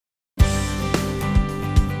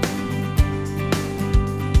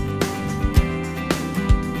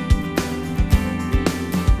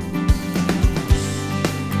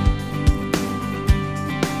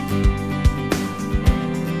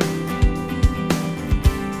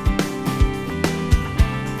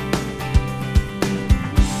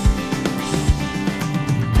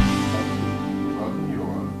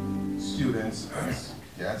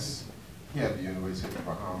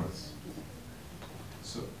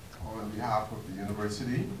on behalf of the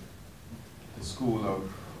university, the School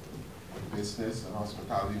of Business and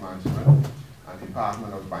Hospitality Management, and the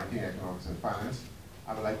Department of Banking, Economics, and Finance,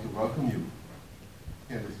 I would like to welcome you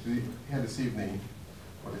here this evening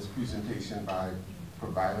for this presentation by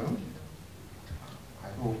Bylund. I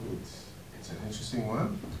hope it's an interesting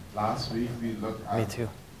one. Last week we looked at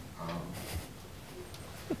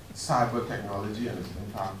cyber technology and its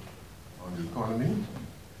impact on the economy.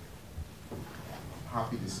 I'm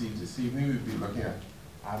happy to see this evening we'll be looking at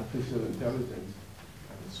artificial intelligence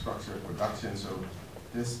and the structure of production. So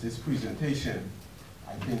this presentation,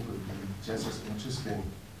 I think, would be just as interesting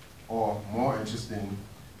or more interesting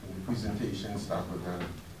than the presentations that were done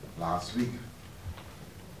last week.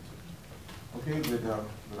 Okay, without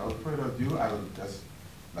further ado, I would just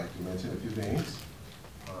like to mention a few things.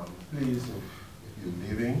 Please, if you're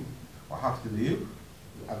leaving or have to leave,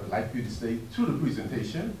 I would like you to stay through the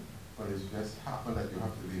presentation, but it's just happened that you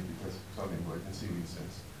have to leave because of some emergency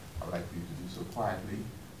reasons. I would like for you to do so quietly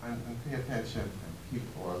and pay attention and keep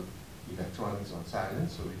all electronics on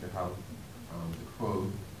silent so we can have the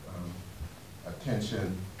full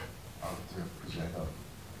attention of the presenter.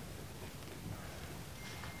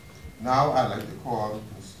 Now I'd like to call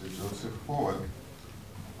Mr. Joseph Ford,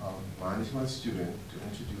 a management student, to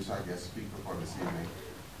introduce our guest speaker for this evening,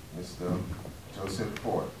 Mr. Joseph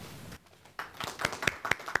Ford.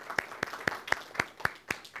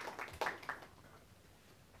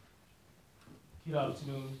 Good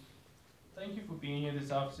afternoon. Thank you for being here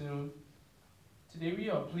this afternoon. Today we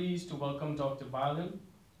are pleased to welcome Dr. Bylund,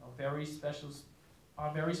 our very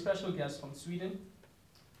special guest from Sweden.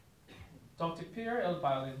 Dr. Per L.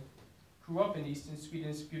 Bylund grew up in eastern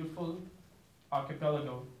Sweden's beautiful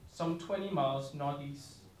archipelago, some 20 miles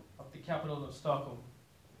northeast of the capital of Stockholm.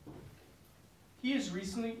 He is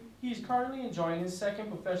currently enjoying his second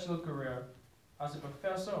professional career as a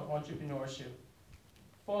professor of entrepreneurship,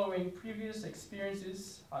 following previous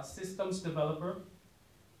experiences as systems developer,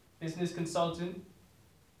 business consultant,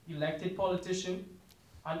 elected politician,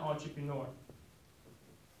 and entrepreneur.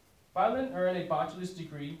 Bylund earned a bachelor's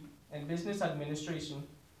degree in business administration,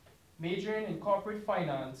 majoring in corporate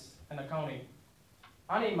finance and accounting,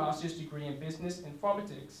 and a master's degree in business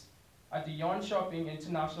informatics at the Jönköping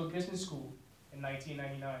International Business School in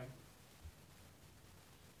 1999.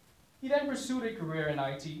 He then pursued a career in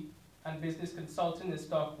IT and business consulting in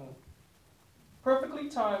Stockholm. Perfectly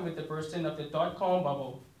timed with the bursting of the dot-com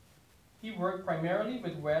bubble, he worked primarily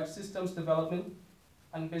with web systems development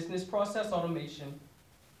and business process automation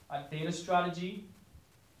at Data Strategy,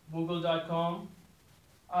 Google.com,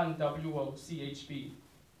 and WOCHB.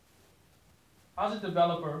 As a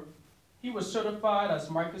developer, he was certified as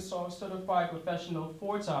Microsoft Certified Professional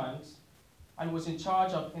 4 times and was in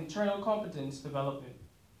charge of internal competence development.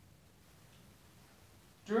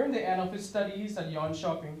 During the end of his studies at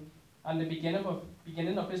Jönköping and the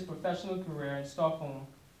beginning of his professional career in Stockholm,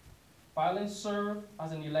 Bylund served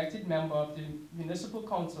as an elected member of the municipal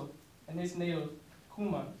council in his native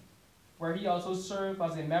Kumman, where he also served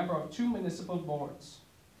as a member of 2 municipal boards.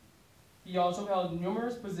 He also held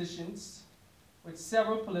numerous positions with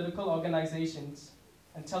several political organizations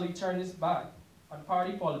until he turned his back on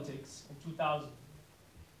party politics in 2000.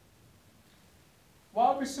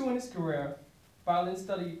 While pursuing his career, Bylund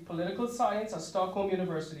studied political science at Stockholm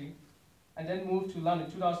University and then moved to London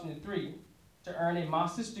in 2003 to earn a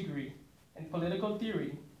master's degree in political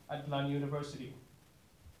theory at Bylund University.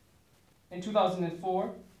 In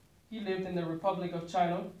 2004, he lived in the Republic of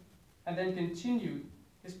China and then continued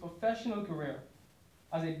his professional career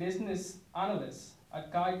as a business analyst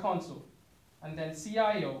at Guide Consult and then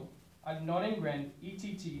CIO at Nordengren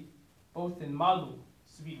ETT, both in Malmö,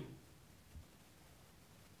 Sweden.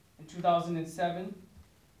 In 2007,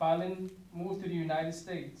 Bylund moved to the United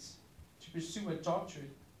States to pursue a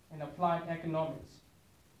doctorate in applied economics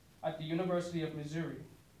at the University of Missouri.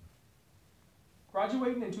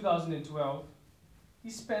 Graduating in 2012, he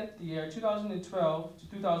spent the year 2012 to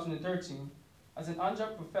 2013 as an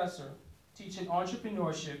adjunct professor teaching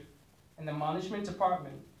entrepreneurship in the management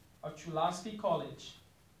department of Trulasky College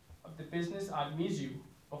of the Business at Mizzou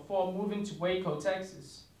before moving to Waco,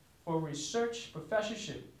 Texas for a research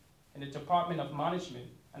professorship in the Department of Management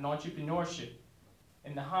and Entrepreneurship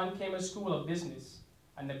in the Han Kamer School of Business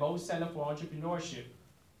and the Bow Center for Entrepreneurship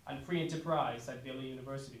and Free Enterprise at Baylor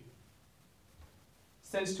University.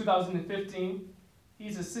 Since 2015,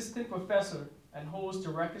 he's assistant professor and holds the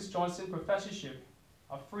Reckes Johnson Professorship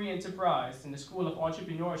of Free Enterprise in the School of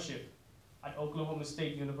Entrepreneurship at Oklahoma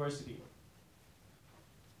State University.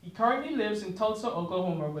 He currently lives in Tulsa,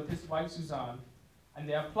 Oklahoma with his wife Suzanne, and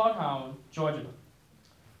they are Plothound, Georgia.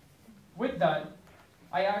 With that,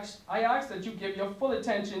 I ask that you give your full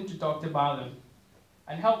attention to Dr. Bylund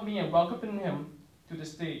and help me in welcoming him to the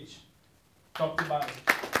stage. Dr. Bylund.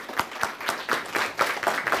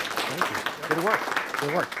 Thank you. Good work.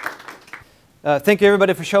 Good work. Thank you,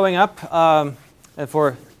 everybody, for showing up and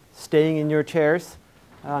for staying in your chairs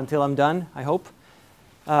until I'm done, I hope.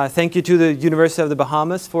 Thank you to the University of the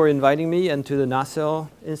Bahamas for inviting me and to the Nassau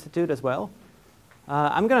Institute as well.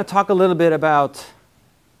 I'm going to talk a little bit about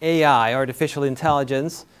AI, artificial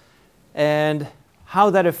intelligence, and how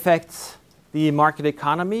that affects the market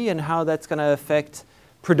economy and how that's going to affect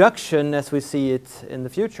production as we see it in the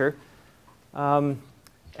future. And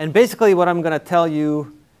basically what I'm going to tell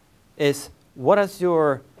you is, what does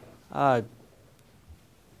your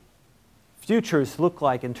futures look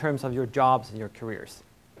like in terms of your jobs and your careers?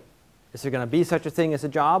 Is there going to be such a thing as a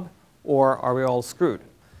job, or are we all screwed?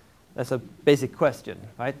 That's a basic question,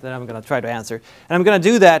 right, that I'm going to try to answer. And I'm going to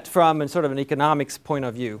do that from sort of an economics point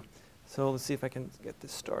of view. So let's see if I can get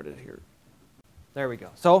this started here. There we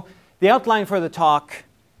go. So the outline for the talk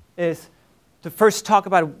is to first talk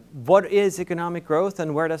about what is economic growth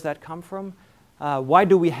and where does that come from? Why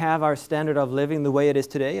do we have our standard of living the way it is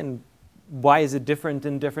today, and why is it different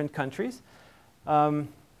in different countries?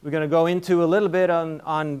 We're going to go into a little bit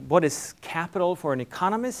on what is capital for an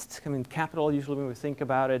economist. I mean, capital, usually when we think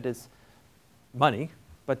about it, is money.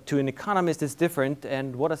 But to an economist, it's different.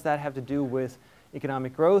 And what does that have to do with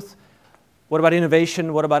economic growth? What about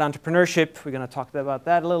innovation? What about entrepreneurship? We're going to talk about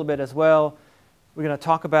that a little bit as well. We're going to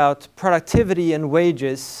talk about productivity and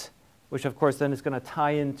wages, which, of course, then is going to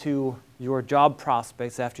tie into your job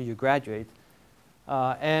prospects after you graduate.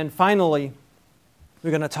 And finally, we're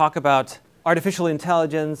going to talk about artificial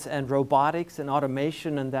intelligence and robotics and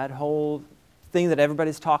automation and that whole thing that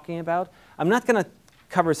everybody's talking about. I'm not going to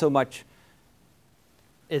cover so much,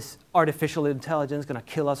 is artificial intelligence going to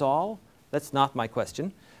kill us all? That's not my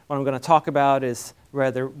question. What I'm going to talk about is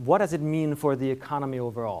rather, what does it mean for the economy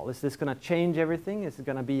overall? Is this going to change everything? Is it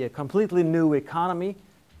going to be a completely new economy?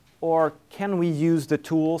 Or can we use the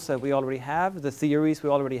tools that we already have, the theories we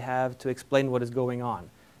already have, to explain what is going on?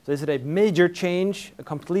 So is it a major change, a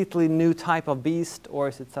completely new type of beast, or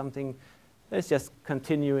is it something that's just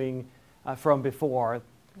continuing from before,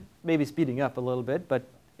 maybe speeding up a little bit, but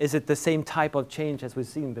is it the same type of change as we've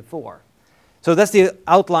seen before? So that's the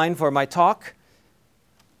outline for my talk.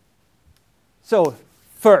 So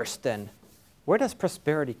first then, where does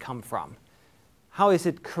prosperity come from? How is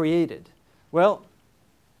it created? Well,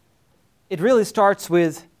 it really starts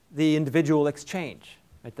with the individual exchange,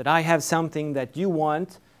 right? That I have something that you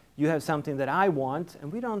want, you have something that I want,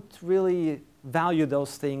 and we don't really value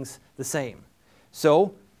those things the same.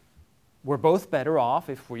 So we're both better off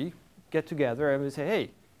if we get together and we say, hey,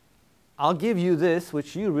 I'll give you this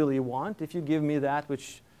which you really want if you give me that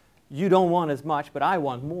which you don't want as much, but I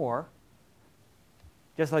want more.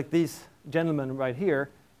 Just like these gentlemen right here,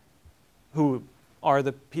 who are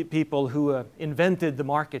the people who invented the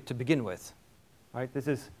market to begin with. Right? This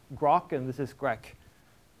is Grok and this is Grek.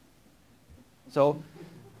 So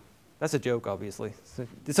that's a joke, obviously. So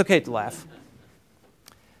it's okay to laugh.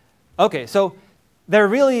 Okay, so there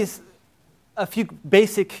really is a few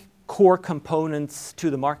basic core components to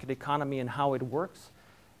the market economy and how it works.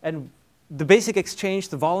 And the basic exchange,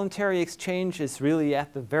 the voluntary exchange, is really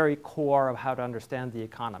at the very core of how to understand the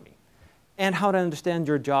economy and how to understand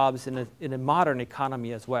your jobs in a modern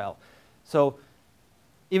economy as well. So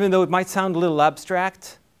even though it might sound a little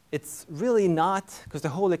abstract, it's really not, because the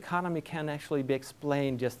whole economy can actually be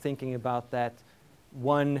explained just thinking about that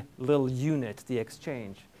one little unit, the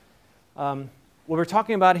exchange. What we're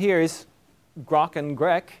talking about here is Grok and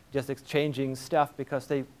Grek just exchanging stuff because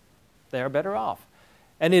they're better off.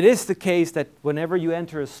 And it is the case that whenever you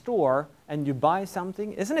enter a store and you buy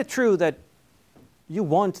something, isn't it true that you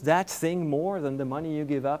want that thing more than the money you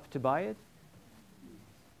give up to buy it?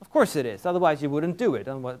 Of course it is. Otherwise you wouldn't do it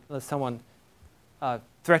unless someone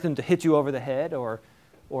threatened to hit you over the head or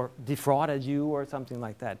defrauded you or something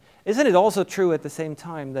like that. Isn't it also true at the same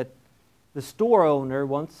time that the store owner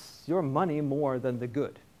wants your money more than the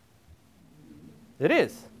good? It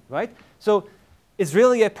is, right? So it's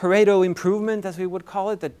really a Pareto improvement, as we would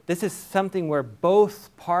call it, that this is something where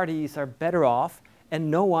both parties are better off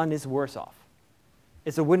and no one is worse off.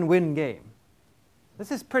 It's a win-win game.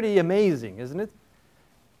 This is pretty amazing, isn't it?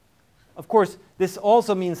 Of course, this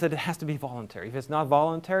also means that it has to be voluntary. If it's not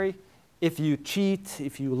voluntary, if you cheat,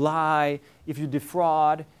 if you lie, if you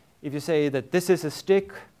defraud, if you say that this is a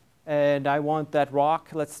stick and I want that rock,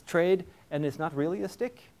 let's trade, and it's not really a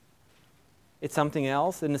stick, it's something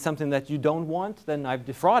else, and it's something that you don't want, then I've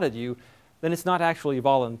defrauded you, then it's not actually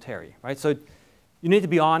voluntary, right? So you need to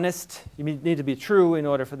be honest, you need to be true in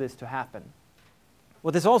order for this to happen.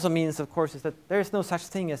 What this also means, of course, is that there is no such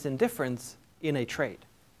thing as indifference in a trade.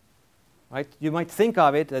 Right? You might think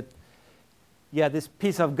of it that, yeah, this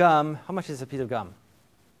piece of gum, how much is a piece of gum?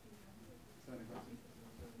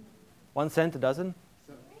 1 cent a dozen?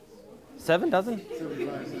 7 dozen?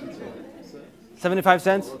 75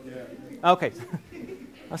 cents? Okay.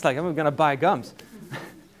 I was like, I'm going to buy gums.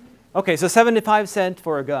 Okay, so 75 cents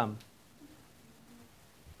for a gum.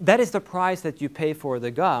 That is the price that you pay for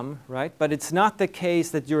the gum, right? But it's not the case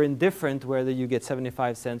that you're indifferent whether you get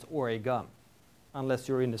 75 cents or a gum, unless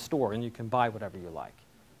you're in the store and you can buy whatever you like,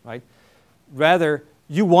 right? Rather,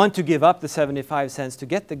 you want to give up the 75 cents to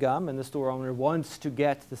get the gum, and the store owner wants to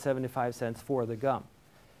get the 75 cents for the gum.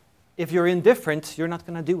 If you're indifferent, you're not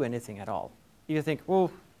going to do anything at all. You think,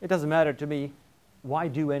 well, it doesn't matter to me. Why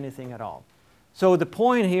do anything at all? So the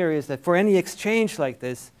point here is that for any exchange like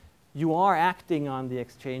this, you are acting on the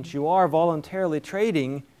exchange. You are voluntarily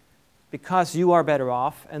trading because you are better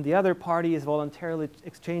off, and the other party is voluntarily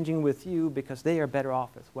exchanging with you because they are better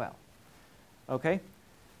off as well. Okay?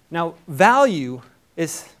 Now, value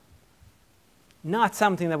is not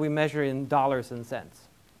something that we measure in dollars and cents,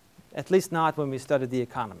 at least not when we study the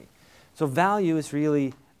economy. So value is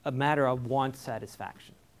really a matter of want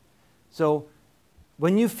satisfaction. So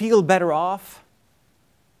when you feel better off,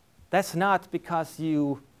 that's not because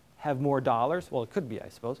you have more dollars. Well, it could be, I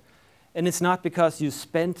suppose. And it's not because you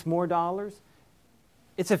spent more dollars.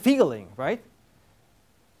 It's a feeling, right?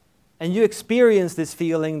 And you experience this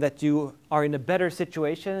feeling that you are in a better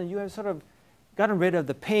situation and you have sort of gotten rid of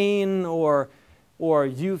the pain, or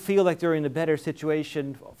you feel like you're in a better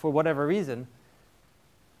situation for whatever reason.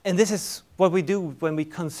 And this is what we do when we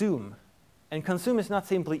consume. And consume is not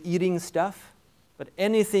simply eating stuff, but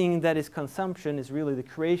anything that is consumption is really the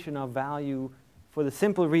creation of value for the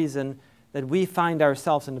simple reason that we find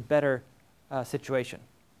ourselves in a better situation.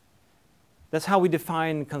 That's how we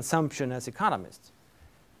define consumption as economists.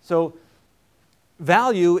 So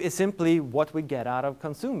value is simply what we get out of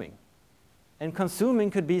consuming. And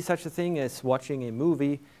consuming could be such a thing as watching a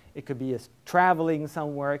movie. It could be as traveling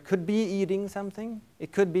somewhere. It could be eating something.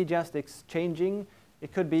 It could be just exchanging.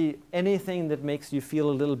 It could be anything that makes you feel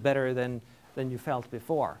a little better than you felt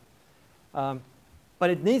before. But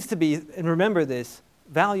it needs to be, and remember this,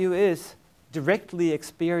 value is directly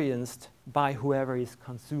experienced by whoever is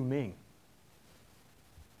consuming.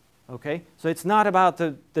 Okay? So it's not about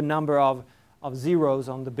the number of zeros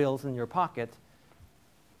on the bills in your pocket.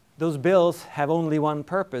 Those bills have only one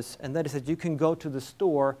purpose, and that is that you can go to the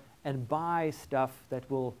store and buy stuff that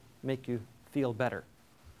will make you feel better,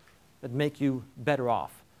 that make you better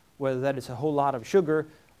off, whether that is a whole lot of sugar,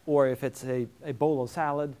 or if it's a bowl of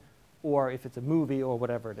salad, or if it's a movie, or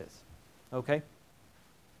whatever it is. Okay?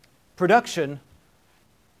 Production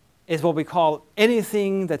is what we call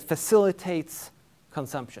anything that facilitates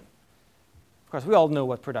consumption. Of course, we all know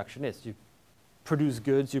what production is. You produce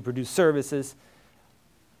goods, you produce services.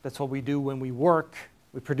 That's what we do when we work.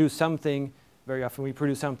 We produce something. Very often we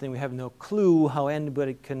produce something, we have no clue how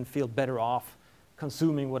anybody can feel better off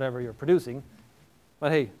consuming whatever you're producing.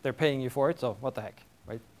 But hey, they're paying you for it, so what the heck,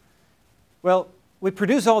 right? Well, we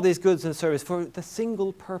produce all these goods and services for the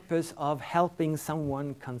single purpose of helping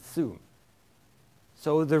someone consume.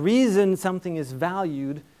 So the reason something is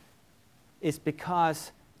valued is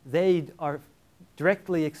because they are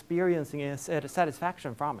directly experiencing a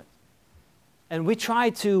satisfaction from it. And we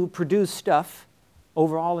try to produce stuff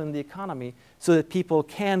overall in the economy so that people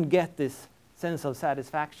can get this sense of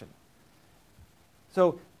satisfaction.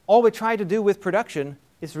 So all we try to do with production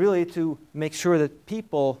is really to make sure that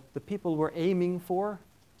the people we're aiming for,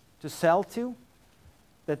 to sell to,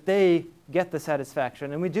 that they get the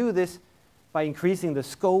satisfaction. And we do this by increasing the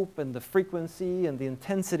scope and the frequency and the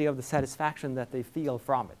intensity of the satisfaction that they feel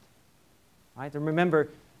from it. Right? And remember,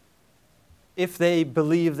 if they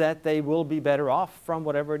believe that they will be better off from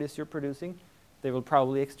whatever it is you're producing, they will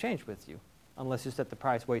probably exchange with you, unless you set the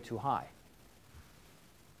price way too high.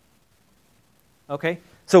 Okay?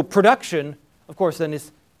 So production, of course, then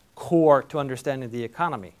is core to understanding the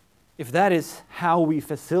economy. If that is how we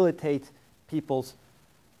facilitate people's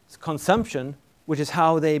consumption, which is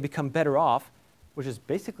how they become better off, which is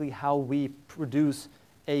basically how we produce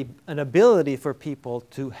an ability for people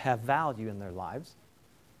to have value in their lives,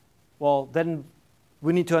 well, then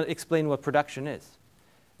we need to explain what production is.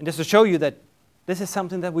 And just to show you that this is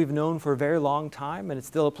something that we've known for a very long time and it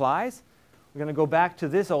still applies, we're going to go back to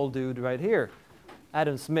this old dude right here,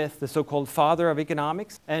 Adam Smith, the so-called father of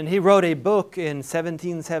economics. And he wrote a book in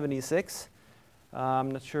 1776. I'm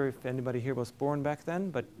not sure if anybody here was born back then,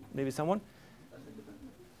 but maybe someone.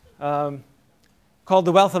 called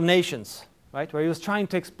The Wealth of Nations, right? Where he was trying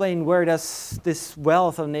to explain where does this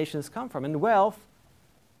wealth of nations come from. And wealth,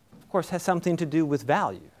 of course, has something to do with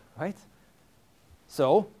value, right?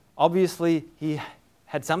 So, obviously, he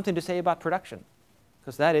had something to say about production,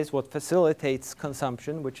 because that is what facilitates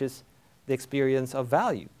consumption, which is the experience of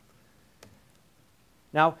value.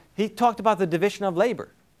 Now, he talked about the division of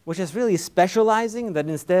labor, which is really specializing, that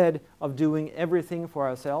instead of doing everything for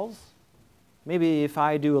ourselves, maybe if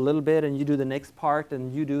I do a little bit and you do the next part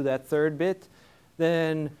and you do that third bit,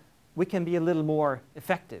 then we can be a little more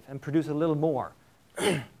effective and produce a little more,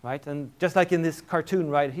 right? And just like in this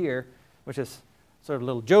cartoon right here, which is sort of a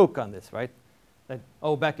little joke on this, right? That,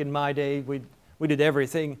 oh, back in my day, we did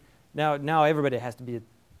everything. Now everybody has to be a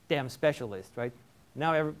damn specialist, right?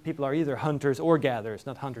 Now people are either hunters or gatherers,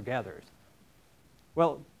 not hunter-gatherers.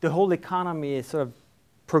 Well, the whole economy is sort of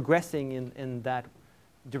progressing in that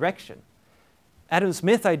direction. Adam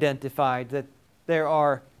Smith identified that there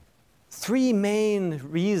are three main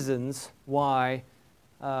reasons why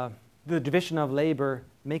the division of labor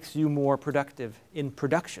makes you more productive in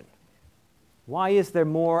production. Why is there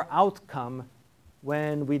more outcome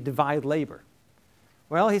when we divide labor?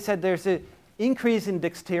 Well, he said there's an increase in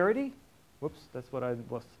dexterity. Whoops, that's what I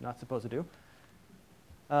was not supposed to do.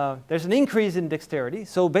 There's an increase in dexterity,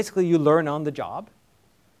 so basically you learn on the job.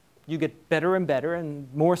 You get better and better and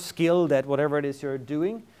more skilled at whatever it is you're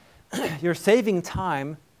doing. You're saving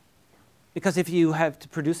time, because if you have to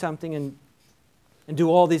produce something and do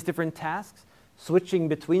all these different tasks, switching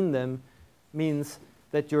between them means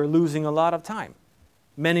that you're losing a lot of time.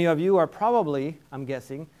 Many of you are probably, I'm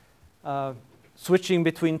guessing, switching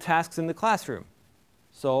between tasks in the classroom.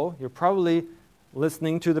 So you're probably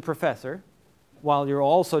listening to the professor while you're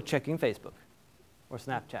also checking Facebook or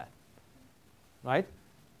Snapchat, right?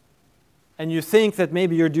 And you think that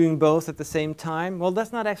maybe you're doing both at the same time. Well,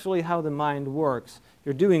 that's not actually how the mind works.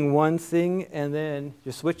 You're doing one thing and then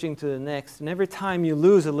you're switching to the next. And every time you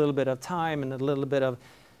lose a little bit of time and a little bit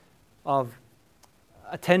of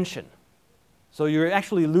attention. So you're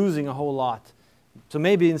actually losing a whole lot. So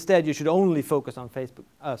maybe instead you should only focus on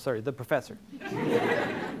Facebook. The professor.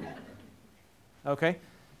 Okay?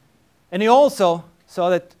 And he also saw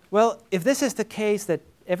that, well, if this is the case that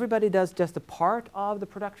everybody does just a part of the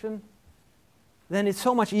production, then it's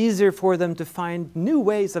so much easier for them to find new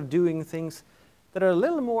ways of doing things that are a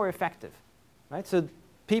little more effective, right? So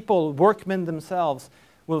people, workmen themselves,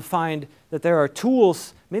 will find that there are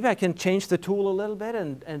tools. Maybe I can change the tool a little bit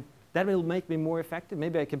and that will make me more effective.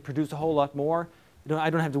 Maybe I can produce a whole lot more. I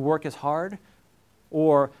don't have to work as hard,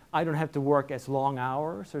 or I don't have to work as long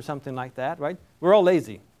hours or something like that, right? We're all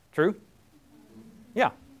lazy, true?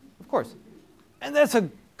 Yeah, of course. And that's a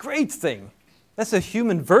great thing. That's a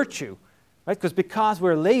human virtue, right? Because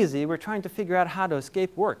we're lazy, we're trying to figure out how to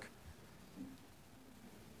escape work.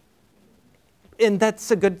 And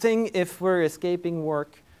that's a good thing if we're escaping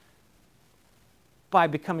work by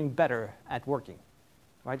becoming better at working,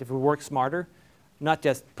 right? If we work smarter, not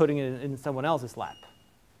just putting it in someone else's lap.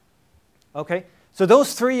 Okay, so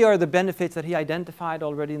those three are the benefits that he identified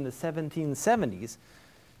already in the 1770s.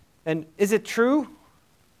 And is it true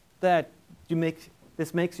that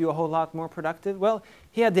this makes you a whole lot more productive? Well,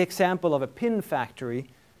 he had the example of a pin factory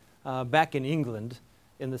back in England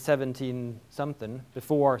in the 17-something,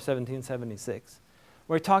 before 1776,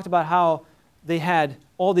 where he talked about how they had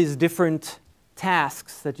all these different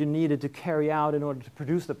tasks that you needed to carry out in order to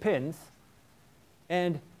produce the pins.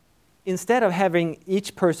 And instead of having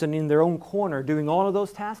each person in their own corner doing all of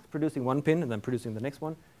those tasks, producing one pin and then producing the next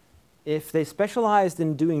one, if they specialized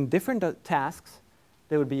in doing different tasks,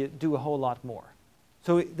 they would do a whole lot more.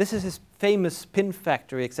 So this is his famous pin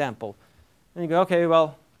factory example. And you go, okay,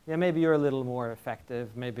 well, yeah, maybe you're a little more effective.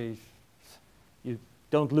 Maybe you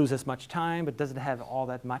don't lose as much time, but does it have all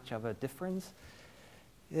that much of a difference?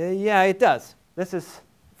 Yeah, it does. This is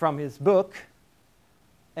from his book.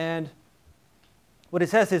 And what it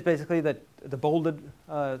says is basically that the bolded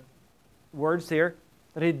words here,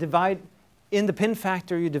 that in the pin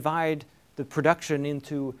factory, you divide the production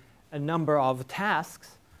into a number of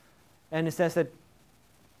tasks. And it says that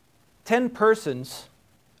 10 persons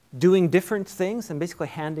doing different things and basically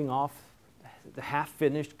handing off the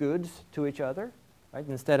half-finished goods to each other, right?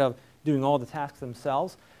 Instead of doing all the tasks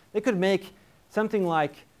themselves, they could make something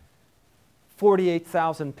like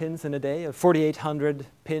 48,000 pins in a day, or 4,800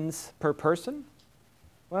 pins per person.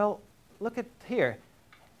 Well, look at here.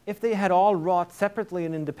 If they had all wrought separately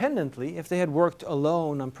and independently, if they had worked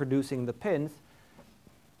alone on producing the pins,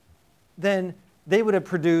 then they would have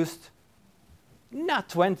produced not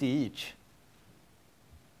 20 each.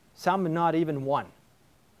 Some not even one.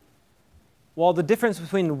 Well, the difference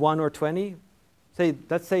between 1 or 20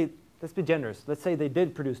 let's be generous. Let's say they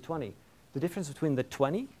did produce 20. The difference between the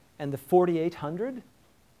 20 and the 4,800,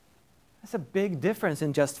 that's a big difference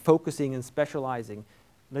in just focusing and specializing.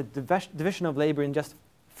 The division of labor in just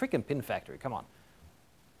a freaking pin factory, come on.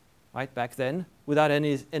 Right, back then, without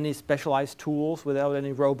any specialized tools, without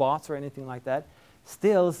any robots or anything like that,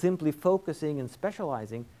 still simply focusing and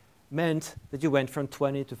specializing meant that you went from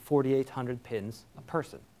 20 to 4,800 pins a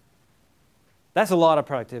person. That's a lot of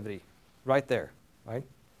productivity right there, right?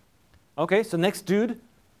 Okay, so next dude,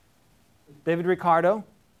 David Ricardo.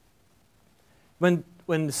 When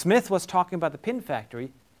Smith was talking about the pin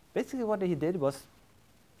factory, basically what he did was,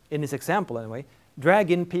 in his example anyway, drag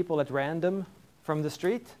in people at random from the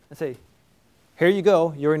street and say, here you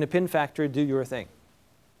go, you're in a pin factory, do your thing.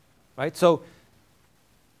 Right? So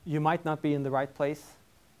you might not be in the right place.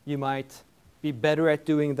 You might be better at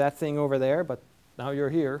doing that thing over there, but now you're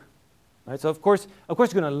here. Right? So of course you're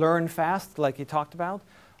going to learn fast, like he talked about.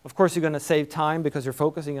 Of course you're going to save time because you're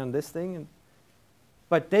focusing on this thing.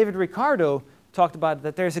 But David Ricardo talked about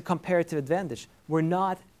that there's a comparative advantage. We're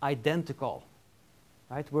not identical.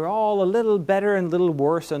 Right? We're all a little better and a little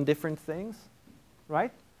worse on different things.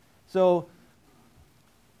 Right? So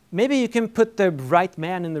maybe you can put the right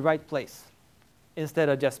man in the right place instead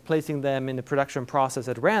of just placing them in the production process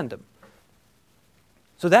at random.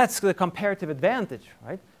 So that's the comparative advantage,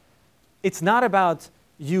 right? It's not about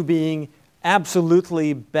you being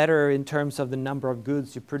absolutely better in terms of the number of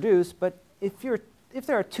goods you produce, but if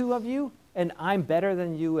there are two of you and I'm better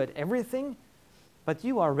than you at everything, but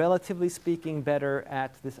you are relatively speaking better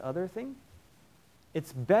at this other thing,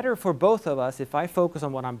 it's better for both of us if I focus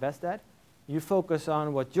on what I'm best at, you focus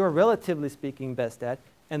on what you're relatively speaking best at,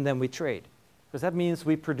 and then we trade. Because that means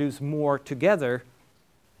we produce more together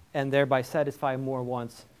and thereby satisfy more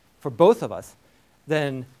wants for both of us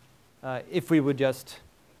than if we would just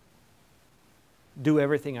do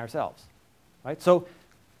everything ourselves. Right? So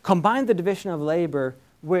combine the division of labor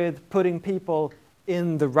with putting people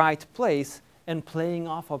in the right place and playing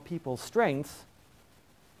off of people's strengths.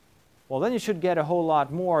 Well, then you should get a whole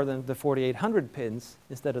lot more than the 4,800 pins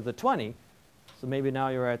instead of the 20. So maybe now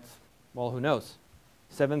you're at, well, who knows,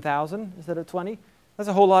 7,000 instead of 20? That's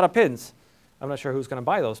a whole lot of pins. I'm not sure who's going to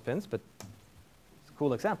buy those pins, but it's a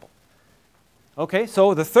cool example. Okay,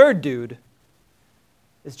 so the third dude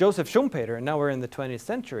is Joseph Schumpeter, and now we're in the 20th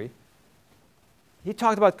century. He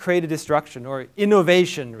talked about creative destruction, or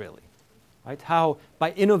innovation, really. Right? How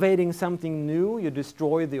by innovating something new, you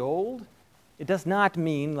destroy the old. It does not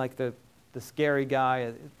mean, like the scary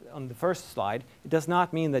guy on the first slide, it does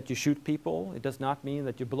not mean that you shoot people. It does not mean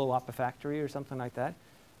that you blow up a factory or something like that.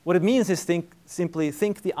 What it means is simply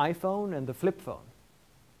think the iPhone and the flip phone.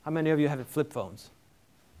 How many of you have flip phones?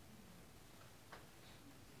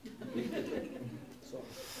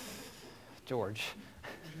 George.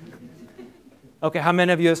 Okay, how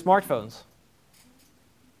many of you have smartphones?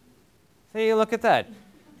 See, look at that.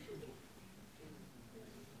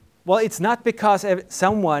 Well, it's not because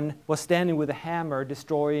someone was standing with a hammer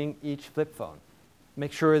destroying each flip phone.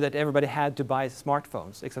 Make sure that everybody had to buy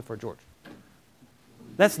smartphones, except for George.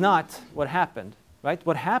 That's not what happened, right?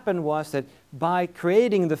 What happened was that by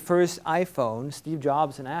creating the first iPhone, Steve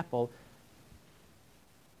Jobs and Apple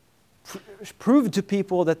proved to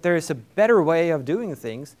people that there is a better way of doing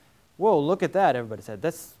things. Whoa, look at that, everybody said.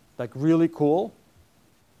 That's like really cool.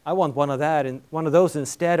 I want one of those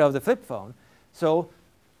instead of the flip phone. So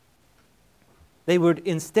they would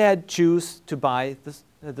instead choose to buy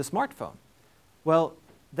the smartphone. Well,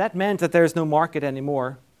 that meant that there's no market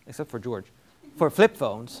anymore, except for George, for flip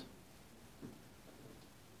phones.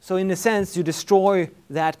 So in a sense, you destroy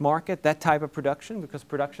that market, that type of production, because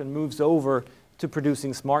production moves over to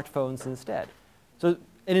producing smartphones instead. So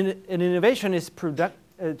an innovation is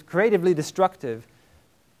creatively destructive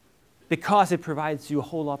because it provides you a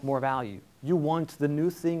whole lot more value. You want the new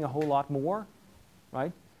thing a whole lot more,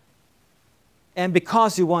 right? And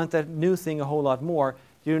because you want that new thing a whole lot more,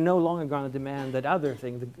 you're no longer going to demand that other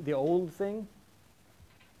thing, the old thing.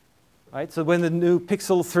 Right? So when the new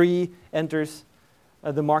Pixel 3 enters,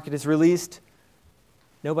 the market is released,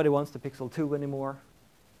 nobody wants the Pixel 2 anymore,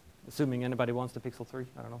 assuming anybody wants the Pixel 3,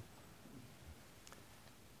 I don't know.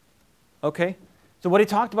 Okay, so what he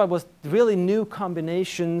talked about was really new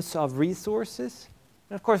combinations of resources.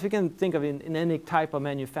 And of course, we can think of in any type of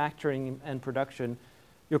manufacturing and production,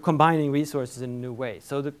 you're combining resources in a new way.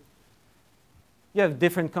 So you have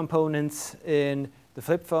different components in the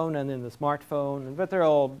flip phone and in the smartphone, but they're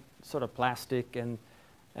all sort of plastic and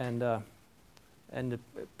the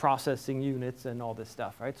processing units and all this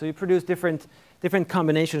stuff, right? So you produce different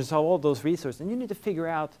combinations of all those resources, and you need to figure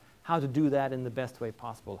out how to do that in the best way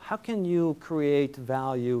possible. How can you create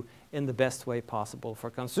value in the best way possible for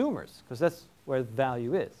consumers? Because that's where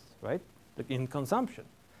value is, right? In consumption.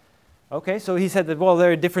 Okay, so he said that, well,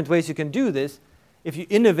 there are different ways you can do this. If you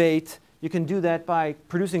innovate, you can do that by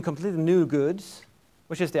producing completely new goods,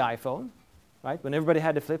 which is the iPhone, right? When everybody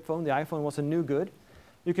had a flip phone, the iPhone was a new good.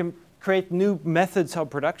 You can create new methods of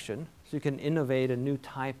production, so you can innovate a new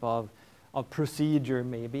type of procedure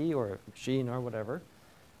maybe, or machine or whatever.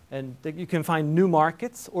 And you can find new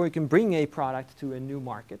markets, or you can bring a product to a new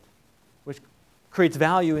market, which creates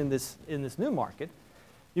value in this new market.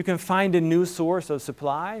 You can find a new source of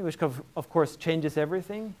supply, which of course changes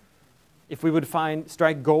everything. If we would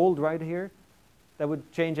strike gold right here, that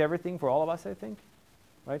would change everything for all of us, I think,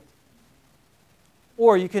 right?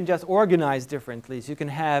 Or you can just organize differently. So you can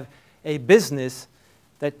have a business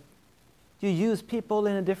that you use people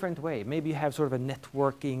in a different way. Maybe you have sort of a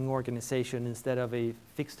networking organization instead of a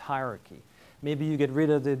fixed hierarchy. Maybe you get rid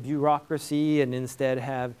of the bureaucracy and instead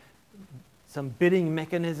have some bidding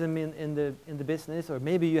mechanism in the business. Or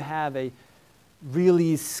maybe you have a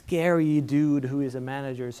really scary dude who is a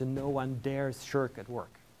manager so no one dares shirk at work.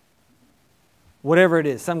 Whatever it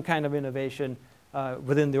is, some kind of innovation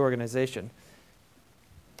within the organization.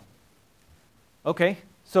 Okay,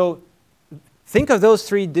 so think of those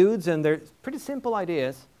three dudes, and they're pretty simple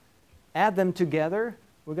ideas. Add them together,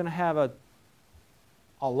 we're going to have a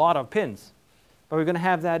lot of pins. But we're going to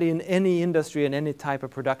have that in any industry and any type of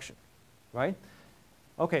production, right?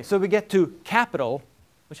 Okay, so we get to capital,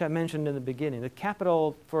 which I mentioned in the beginning. The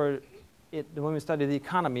capital for it, when we study the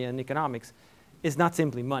economy and economics, is not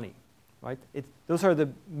simply money, right? Those are the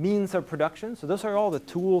means of production. So those are all the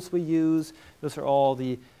tools we use. Those are all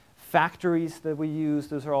the factories that we use.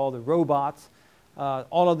 Those are all the robots.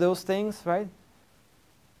 All of those things, right?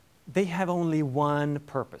 They have only one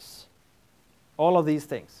purpose. All of these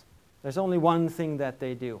things. There's only one thing that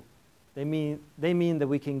they do. They mean that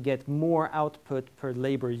we can get more output per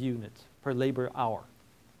labor unit, per labor hour.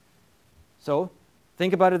 So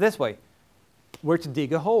think about it this way. We're to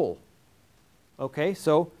dig a hole. Okay,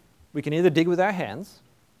 so we can either dig with our hands.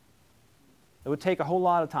 It would take a whole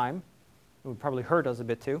lot of time. It would probably hurt us a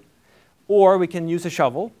bit too. Or we can use a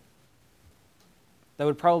shovel. That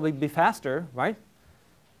would probably be faster, right?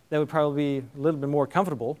 That would probably be a little bit more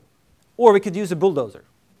comfortable. Or we could use a bulldozer.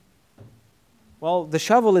 Well, the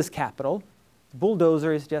shovel is capital. The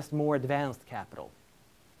bulldozer is just more advanced capital.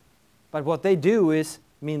 But what they do is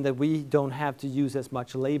mean that we don't have to use as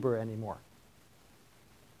much labor anymore.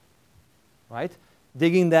 Right?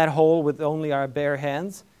 Digging that hole with only our bare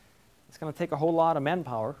hands, it's going to take a whole lot of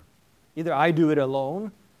manpower. Either I do it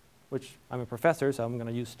alone, which I'm a professor, so I'm going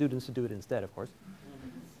to use students to do it instead, of course.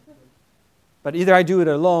 But either I do it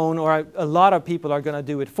alone or a lot of people are going to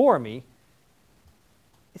do it for me.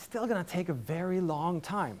 It's still going to take a very long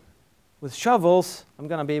time. With shovels, I'm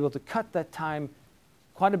going to be able to cut that time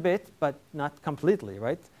quite a bit, but not completely,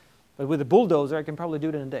 right? But with a bulldozer, I can probably do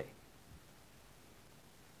it in a day.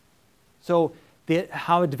 So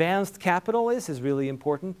how advanced capital is really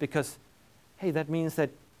important because, hey, that means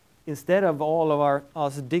that instead of all of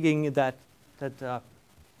us digging that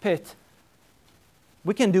pit,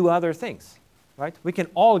 we can do other things, right? We can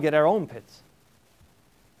all get our own pits.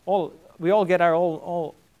 We all get our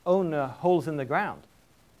own holes in the ground.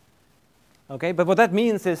 Okay, but what that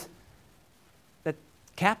means is that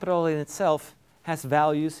capital in itself has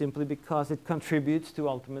value simply because it contributes to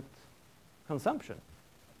ultimate consumption,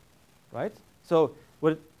 right? So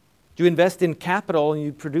you invest in capital and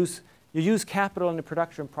you use capital in the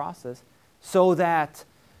production process so that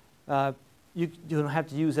you don't have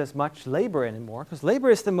to use as much labor anymore, because labor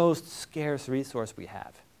is the most scarce resource we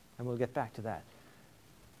have, and we'll get back to that.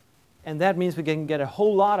 And that means we can get a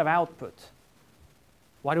whole lot of output.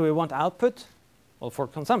 Why do we want output? Well, for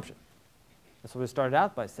consumption. That's what we started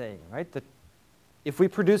out by saying, right? That if we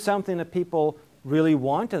produce something that people really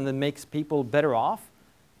want and that makes people better off,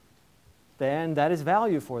 then that is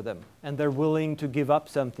value for them. And they're willing to give up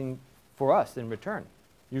something for us in return,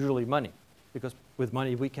 usually money. Because with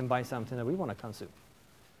money, we can buy something that we want to consume.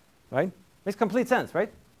 Right? Makes complete sense,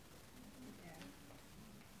 right?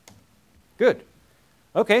 Good.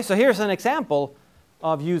 Okay, so here's an example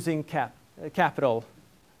of using capital,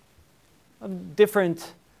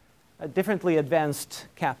 differently advanced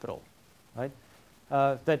capital, right?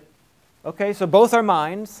 Okay, so both are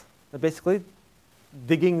mines. They're basically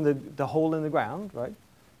digging the hole in the ground, right?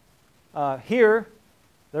 Here,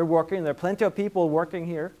 they're working. There are plenty of people working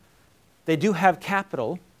here. They do have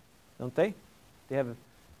capital, don't they? They have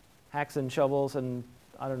hacks and shovels and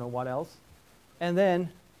I don't know what else. And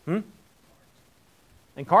then,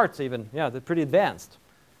 and carts even. Yeah, they're pretty advanced.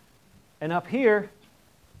 And up here,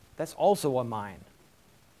 that's also a mine.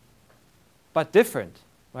 But different,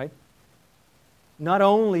 right? Not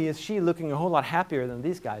only is she looking a whole lot happier than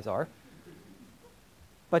these guys are,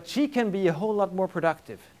 but she can be a whole lot more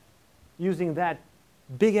productive using that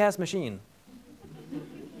big-ass machine.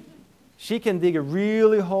 She can dig a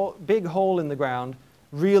really big hole in the ground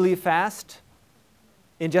really fast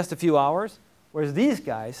in just a few hours, whereas these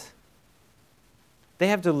guys, they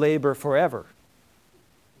have to labor forever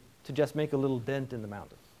to just make a little dent in the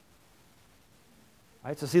mountain.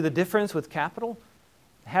 Right? So see the difference with capital?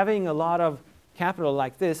 Having a lot of capital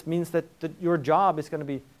like this means that your job is going to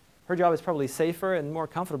be, her job is probably safer and more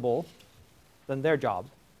comfortable than their job.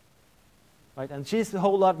 Right? And she's a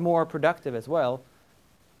whole lot more productive as well,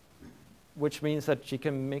 which means that she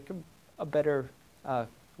can make a better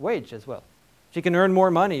wage as well. She can earn more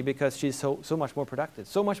money because she's so much more productive.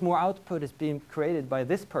 So much more output is being created by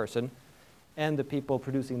this person and the people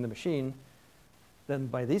producing the machine than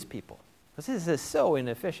by these people. Because this is so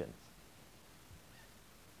inefficient.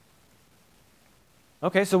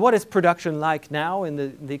 Okay, so what is production like now in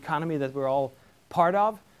the economy that we're all part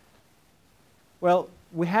of? Well,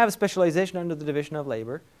 we have specialization under the division of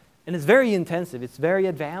labor, and it's very intensive. It's very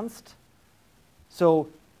advanced. So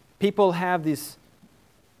people have these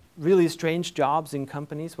really strange jobs in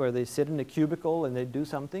companies where they sit in a cubicle and they do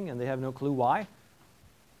something and they have no clue why.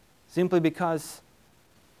 Simply because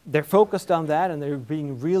they're focused on that and they're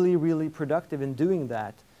being really, really productive in doing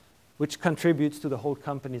that, which contributes to the whole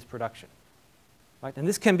company's production. Right? And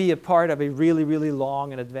this can be a part of a really, really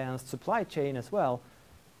long and advanced supply chain as well,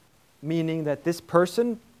 meaning that this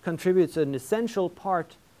person contributes an essential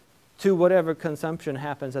part to whatever consumption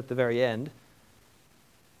happens at the very end,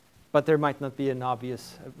 but there might not be an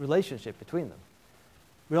obvious relationship between them.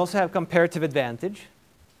 We also have comparative advantage,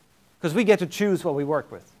 because we get to choose what we work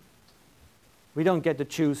with. We don't get to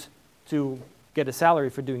choose to get a salary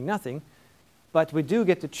for doing nothing, but we do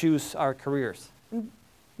get to choose our careers. And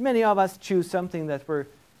many of us choose something that we're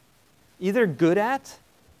either good at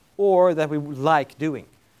or that we like doing.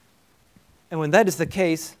 And when that is the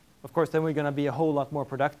case, of course, then we're going to be a whole lot more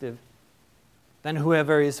productive than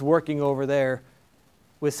whoever is working over there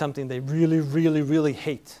with something they really, really, really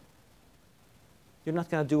hate. You're not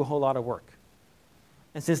going to do a whole lot of work.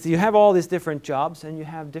 And since you have all these different jobs and you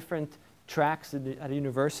have different tracks at a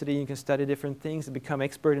university, you can study different things and become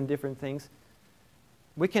expert in different things,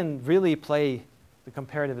 we can really play the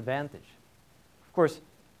comparative advantage. Of course,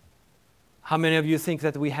 how many of you think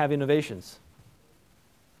that we have innovations?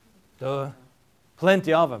 Duh.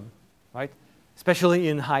 Plenty of them, right? Especially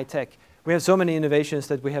in high tech. We have so many innovations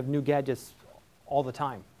that we have new gadgets all the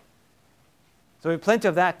time. So we have plenty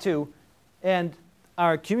of that too. And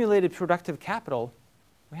our accumulated productive capital,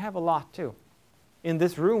 we have a lot too. In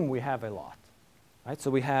this room, we have a lot. Right?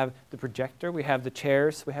 So we have the projector, we have the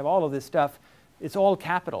chairs, we have all of this stuff. It's all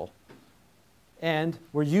capital. And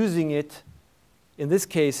we're using it, in this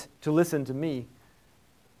case, to listen to me,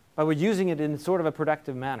 but we're using it in sort of a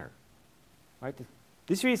productive manner. Right?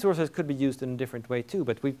 These resources could be used in a different way too,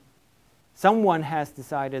 but someone has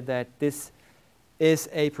decided that this is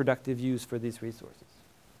a productive use for these resources.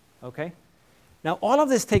 Okay? Now, all of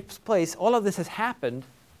this takes place, all of this has happened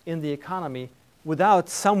in the economy without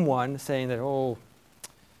someone saying that, oh,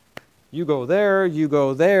 you go there, you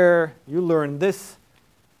learn this,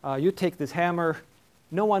 you take this hammer.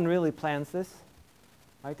 No one really plans this.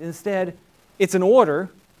 Right? Instead, it's an order.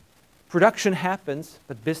 Production happens,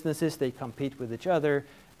 but businesses, they compete with each other.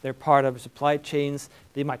 They're part of supply chains.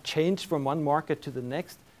 They might change from one market to the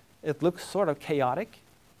next. It looks sort of chaotic,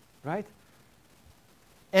 right?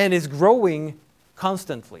 And it's growing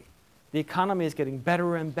constantly. The economy is getting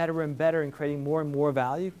better and better and better and creating more and more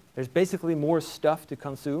value. There's basically more stuff to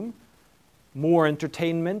consume, more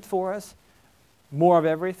entertainment for us, more of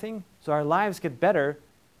everything. So our lives get better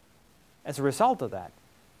as a result of that.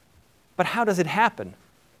 But how does it happen?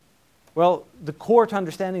 Well, the core to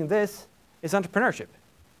understanding this is entrepreneurship.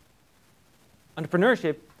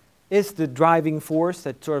 Entrepreneurship is the driving force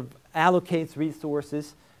that sort of allocates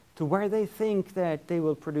resources to where they think that they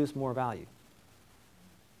will produce more value.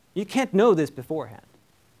 You can't know this beforehand.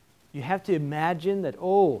 You have to imagine that,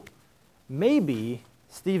 oh, maybe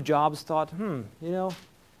Steve Jobs thought,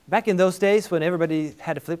 back in those days when everybody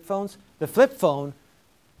had flip phones, the flip phone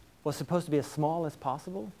was supposed to be as small as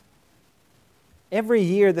possible. Every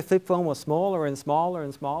year the flip phone was smaller and smaller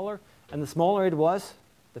and smaller, and the smaller it was,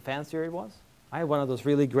 the fancier it was. I had one of those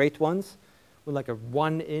really great ones with like a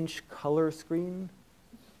 1-inch color screen.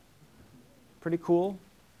 Pretty cool,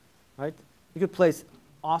 right? You could place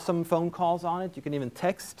awesome phone calls on it. You can even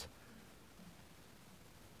text,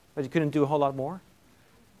 but you couldn't do a whole lot more.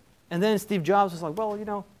 And then Steve Jobs was like, well, you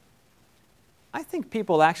know, I think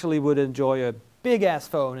people actually would enjoy a big-ass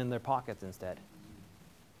phone in their pockets instead.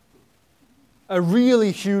 A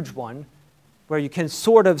really huge one where you can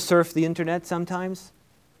sort of surf the internet sometimes.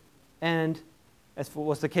 And as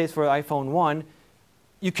was the case for iPhone 1,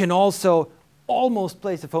 you can also almost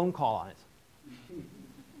place a phone call on it.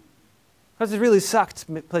 Because it really sucked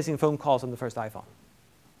placing phone calls on the first iPhone.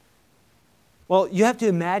 Well, you have to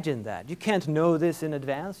imagine that. You can't know this in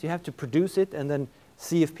advance. You have to produce it and then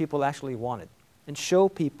see if people actually want it. And show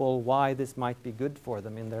people why this might be good for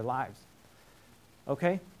them in their lives.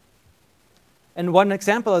 Okay? And one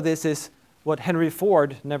example of this is what Henry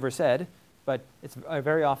Ford never said, but it's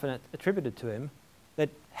very often attributed to him, that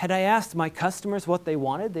had I asked my customers what they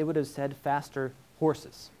wanted, they would have said faster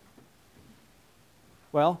horses.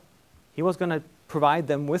 Well, he was going to provide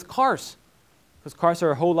them with cars, because cars are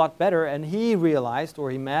a whole lot better, and he realized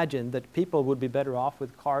or imagined that people would be better off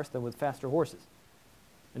with cars than with faster horses.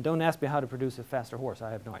 And don't ask me how to produce a faster horse,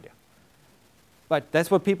 I have no idea. But that's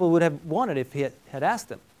what people would have wanted if he had asked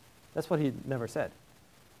them. That's what he never said.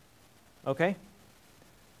 Okay?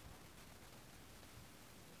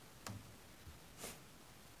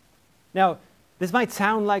 Now, this might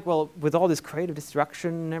sound like, well, with all this creative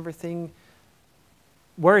destruction and everything,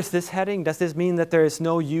 where is this heading? Does this mean that there is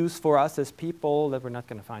no use for us as people, that we're not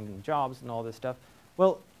going to find any jobs and all this stuff?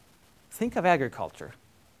 Well, think of agriculture.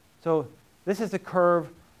 So this is the curve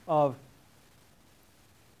of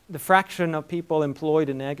the fraction of people employed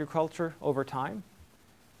in agriculture over time.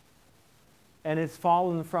 And it's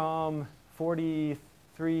fallen from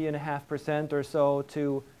 43.5% or so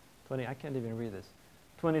to 20, I can't even read this,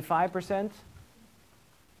 25%.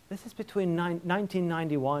 This is between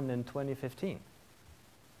 1991 and 2015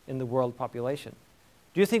 in the world population.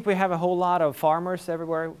 Do you think we have a whole lot of farmers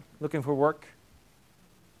everywhere looking for work?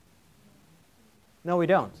 No, we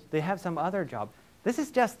don't. They have some other job. This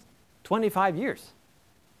is just 25 years.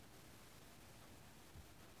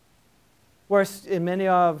 Whereas in many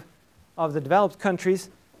of the developed countries,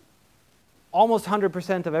 almost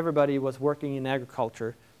 100% of everybody was working in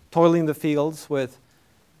agriculture, toiling the fields with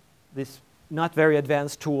these not very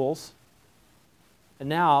advanced tools. And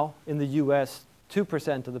now, in the US,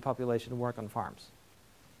 2% of the population work on farms.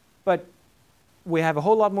 But we have a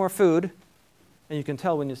whole lot more food, and you can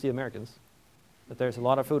tell when you see Americans that there's a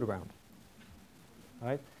lot of food around.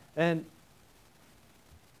 Right? And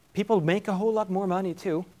people make a whole lot more money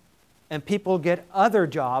too, and people get other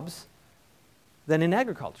jobs than in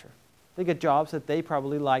agriculture. They get jobs that they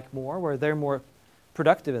probably like more, where they're more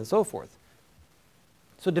productive and so forth.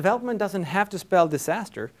 So development doesn't have to spell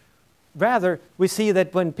disaster. Rather, we see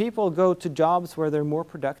that when people go to jobs where they're more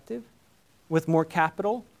productive, with more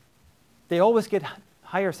capital, they always get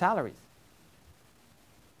higher salaries.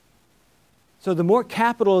 So the more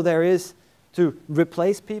capital there is to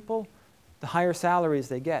replace people, the higher salaries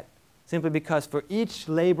they get. Simply because for each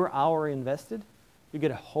labor hour invested, you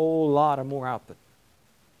get a whole lot of more output.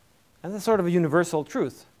 And that's sort of a universal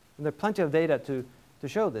truth. And there are plenty of data to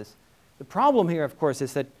show this. The problem here, of course,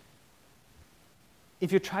 is that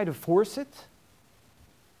if you try to force it,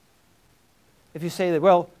 if you say that,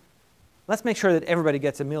 well, let's make sure that everybody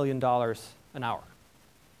gets $1 million an hour,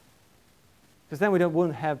 because then we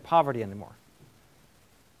won't have poverty anymore.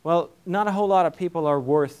 Well, not a whole lot of people are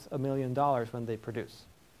worth $1 million when they produce.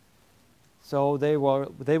 So they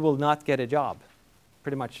will not get a job.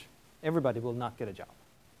 Pretty much everybody will not get a job.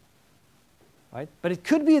 Right? But it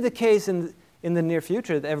could be the case in the near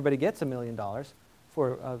future that everybody gets $1 million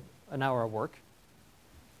for an hour of work,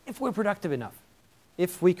 if we're productive enough.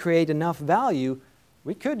 If we create enough value,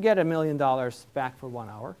 we could get $1 million back for 1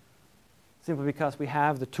 hour, simply because we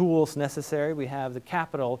have the tools necessary, we have the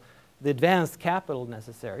capital, the advanced capital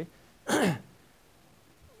necessary.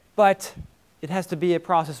 But it has to be a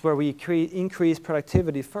process where we increase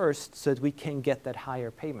productivity first so that we can get that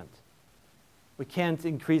higher payment. We can't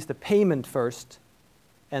increase the payment first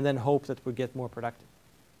and then hope that we get more productive.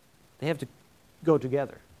 They have to go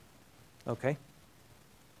together. Okay?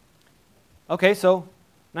 Okay, so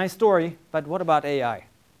nice story, but what about AI?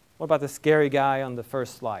 What about the scary guy on the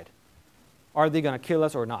first slide? Are they going to kill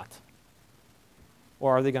us or not?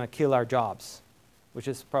 Or are they going to kill our jobs? Which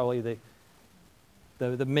is probably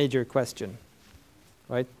the major question,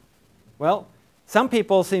 right? Well, some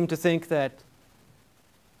people seem to think that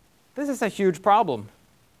this is a huge problem,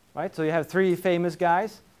 right? So you have three famous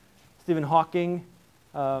guys, Stephen Hawking,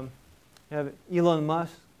 you have Elon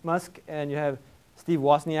Musk, and you have Steve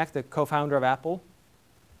Wozniak, the co-founder of Apple.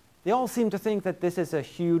 They all seem to think that this is a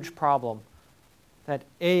huge problem, that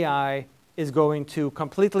AI is going to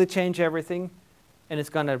completely change everything, and it's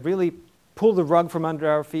going to really pull the rug from under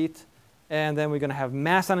our feet, and then we're going to have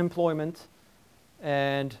mass unemployment,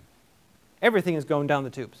 and everything is going down the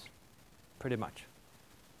tubes, pretty much.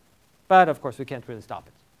 But of course, we can't really stop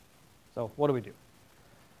it. So what do we do?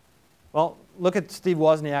 Well, look at Steve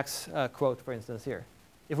Wozniak's quote, for instance, here.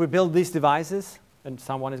 If we build these devices, and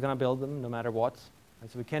someone is going to build them no matter what,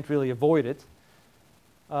 right, so we can't really avoid it,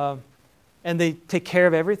 and they take care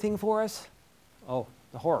of everything for us, oh,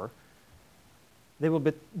 the horror. They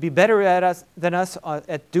will be better than us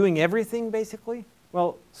at doing everything, basically.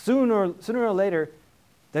 Well, sooner or later,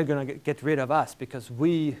 they're going to get rid of us because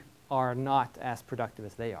we are not as productive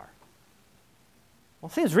as they are.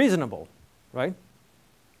 Well, seems reasonable, right?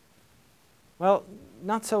 Well,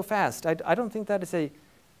 not so fast. I don't think that is a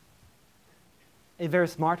very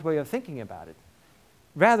smart way of thinking about it.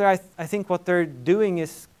 Rather, I think what they're doing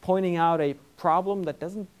is pointing out a problem that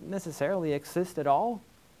doesn't necessarily exist at all.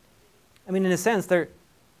 I mean, in a sense, they're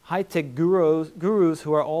high-tech gurus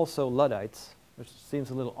who are also Luddites, which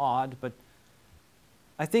seems a little odd, but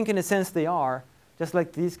I think in a sense they are, just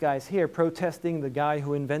like these guys here protesting the guy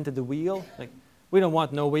who invented the wheel. Like, we don't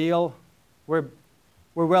want no wheel. We're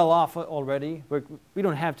well off already. We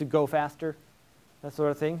don't have to go faster, that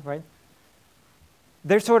sort of thing, right?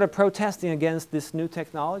 They're sort of protesting against this new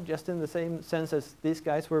technology, just in the same sense as these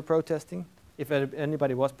guys were protesting, if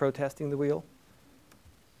anybody was protesting the wheel,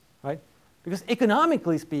 right? Because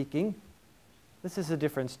economically speaking, this is a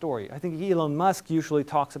different story. I think Elon Musk usually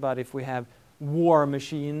talks about if we have war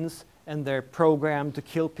machines and they're programmed to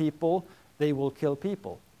kill people, they will kill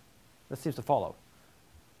people. That seems to follow.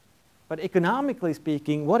 But economically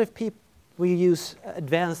speaking, what if we use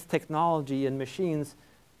advanced technology and machines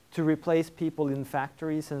to replace people in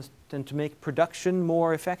factories and to make production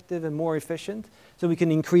more effective and more efficient so we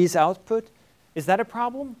can increase output? Is that a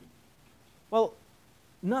problem? Well,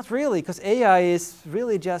 not really, because AI is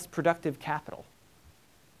really just productive capital.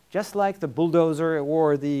 Just like the bulldozer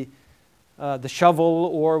or the shovel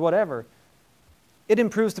or whatever. It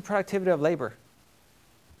improves the productivity of labor.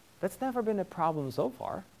 That's never been a problem so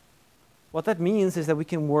far. What that means is that we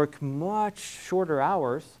can work much shorter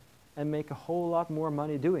hours and make a whole lot more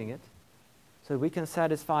money doing it, so we can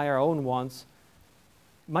satisfy our own wants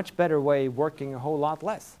much better way, working a whole lot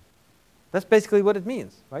less. That's basically what it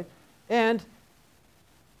means, right? And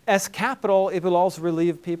as capital, it will also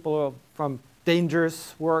relieve people from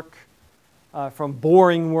dangerous work, from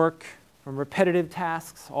boring work, from repetitive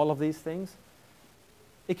tasks, all of these things.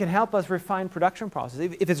 It can help us refine production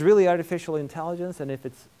processes. If it's really artificial intelligence and if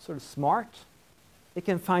it's sort of smart, it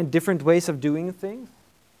can find different ways of doing things.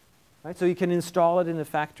 Right? So you can install it in a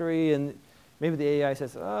factory, and maybe the AI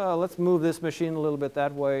says, oh, let's move this machine a little bit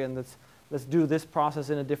that way, and let's do this process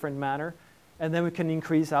in a different manner. And then we can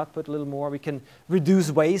increase output a little more. We can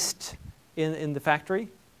reduce waste in the factory,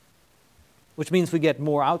 which means we get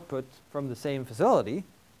more output from the same facility.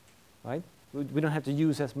 Right? We don't have to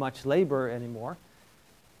use as much labor anymore.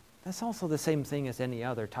 That's also the same thing as any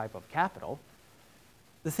other type of capital.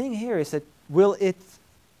 The thing here is that will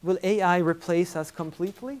AI replace us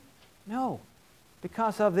completely? No,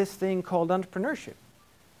 because of this thing called entrepreneurship.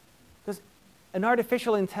 Because an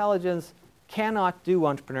artificial intelligence cannot do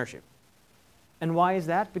entrepreneurship. And why is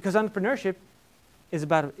that? Because entrepreneurship is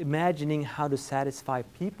about imagining how to satisfy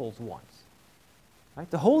people's wants. Right?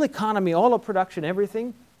 The whole economy, all of production,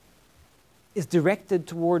 everything is directed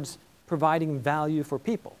towards providing value for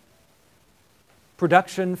people.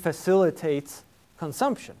 Production facilitates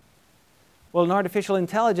consumption. Well, an artificial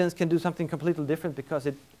intelligence can do something completely different because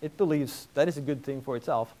it believes that is a good thing for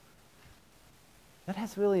itself. That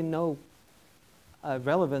has really no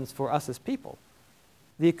relevance for us as people.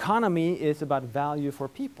 The economy is about value for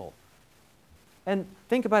people. And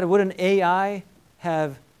think about it, would an AI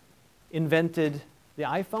have invented the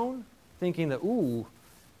iPhone, thinking that, ooh,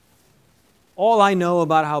 all I know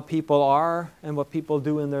about how people are and what people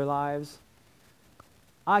do in their lives,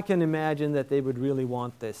 I can imagine that they would really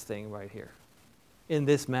want this thing right here, in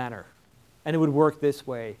this manner. And it would work this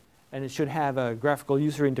way, and it should have a graphical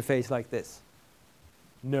user interface like this.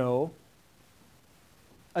 No.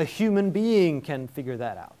 A human being can figure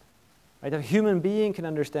that out. Right? A human being can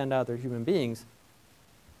understand other human beings.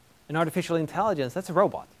 An artificial intelligence, that's a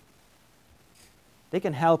robot. They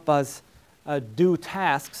can help us do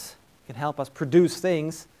tasks, can help us produce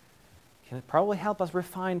things, can probably help us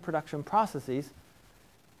refine production processes,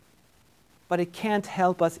 but it can't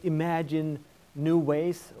help us imagine new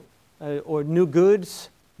ways or new goods,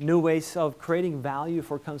 new ways of creating value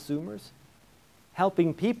for consumers,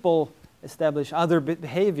 helping people establish other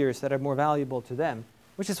behaviors that are more valuable to them,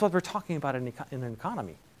 which is what we're talking about in an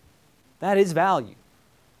economy. That is value.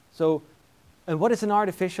 So And what is an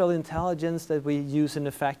artificial intelligence that we use in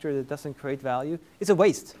a factory that doesn't create value? It's a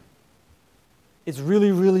waste. It's really,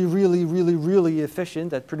 really, really, really, really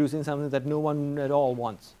efficient at producing something that no one at all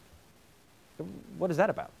wants. What is that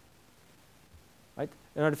about? Right?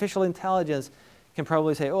 An artificial intelligence can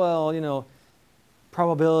probably say, well, you know,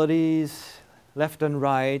 probabilities, left and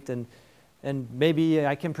right, and maybe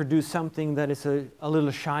I can produce something that is a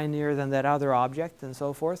little shinier than that other object, and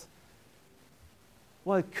so forth.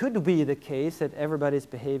 Well, it could be the case that everybody's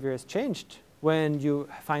behavior has changed when you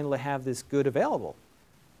finally have this good available.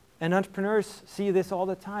 And entrepreneurs see this all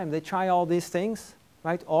the time. They try all these things,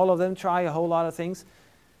 right? All of them try a whole lot of things,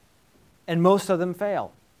 and most of them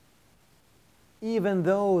fail, even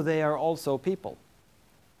though they are also people.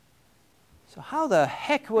 So how the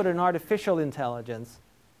heck would an artificial intelligence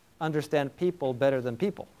understand people better than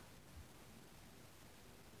people?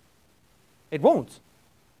 It won't.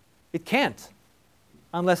 It can't,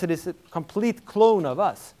 unless it is a complete clone of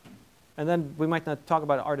us. And then we might not talk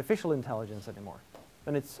about artificial intelligence anymore.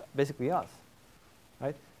 Then it's basically us,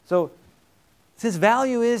 right? So since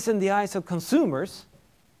value is in the eyes of consumers,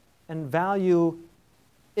 and value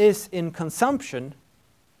is in consumption,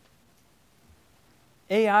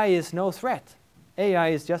 AI is no threat. AI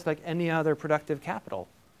is just like any other productive capital.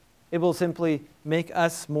 It will simply make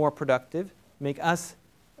us more productive, make us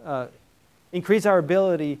increase our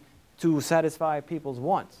ability to satisfy people's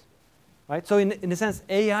wants. Right? So in a sense,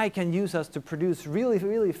 AI can use us to produce really,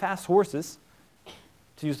 really fast horses,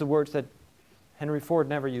 to use the words that Henry Ford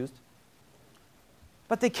never used.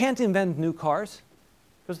 But they can't invent new cars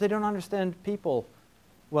because they don't understand people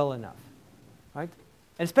well enough. Right?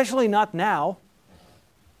 And especially not now.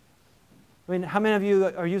 I mean, how many of you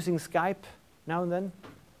are using Skype now and then?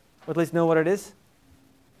 Or at least know what it is?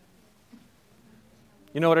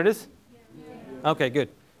 You know what it is? Yeah. Okay, good.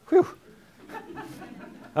 Whew.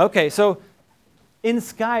 Okay, so in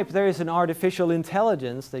Skype there is an artificial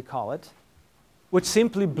intelligence, they call it, which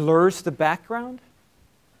simply blurs the background.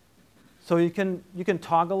 So you can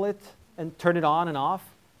toggle it and turn it on and off.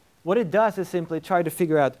 What it does is simply try to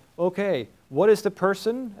figure out, okay, what is the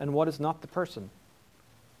person and what is not the person?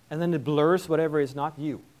 And then it blurs whatever is not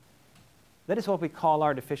you. That is what we call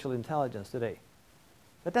artificial intelligence today.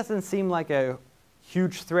 That doesn't seem like a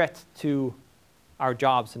huge threat to our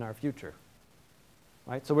jobs in our future.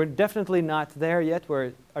 Right? So we're definitely not there yet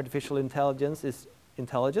where artificial intelligence is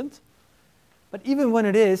intelligent. But even when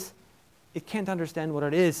it is, it can't understand what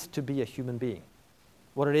it is to be a human being,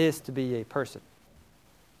 what it is to be a person.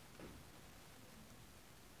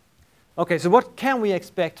 Okay, so what can we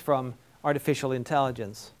expect from artificial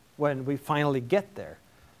intelligence when we finally get there?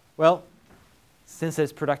 Well, since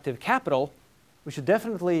it's productive capital, we should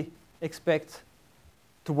definitely expect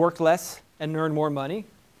to work less and earn more money.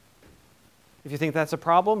 If you think that's a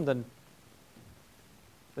problem, then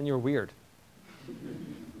you're weird.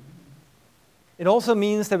 It also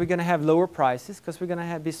means that we're going to have lower prices because we're going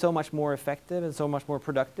to be so much more effective and so much more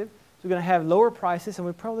productive. So we're going to have lower prices and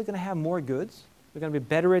we're probably going to have more goods. We're going to be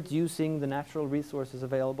better at using the natural resources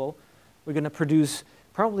available. We're going to produce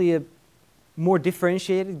probably more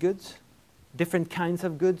differentiated goods, different kinds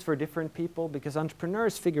of goods for different people, because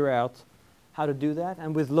entrepreneurs figure out how to do that.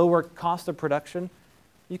 And with lower cost of production,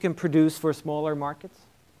 you can produce for smaller markets.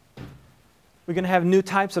 We're going to have new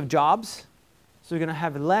types of jobs. So we're going to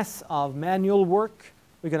have less of manual work.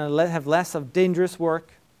 We're going to have less of dangerous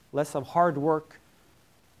work, less of hard work,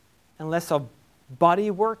 and less of body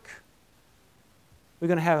work. We're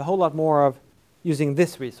going to have a whole lot more of using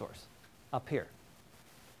this resource up here.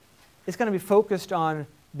 It's going to be focused on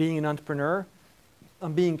being an entrepreneur,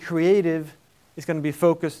 on being creative. It's going to be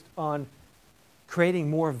focused on creating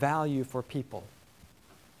more value for people.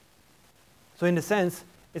 So in a sense,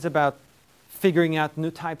 it's about figuring out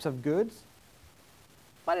new types of goods,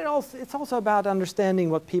 but it's also about understanding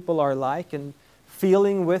what people are like and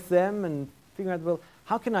feeling with them and figuring out, well,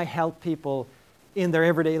 how can I help people in their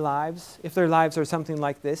everyday lives? If their lives are something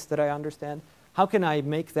like this that I understand, how can I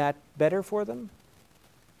make that better for them?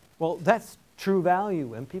 Well, that's true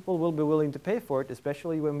value, and people will be willing to pay for it,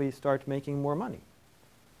 especially when we start making more money.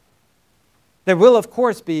 There will, of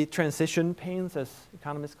course, be transition pains, as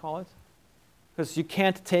economists call it, because you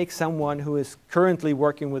can't take someone who is currently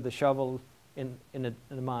working with a shovel in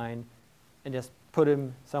a mine and just put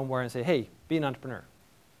him somewhere and say, hey, be an entrepreneur.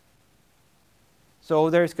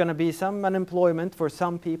 So there's going to be some unemployment for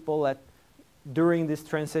some people during this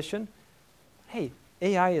transition. Hey,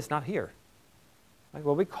 AI is not here. Like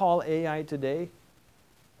what we call AI today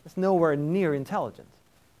is nowhere near intelligent,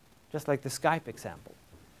 just like the Skype example.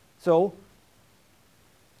 So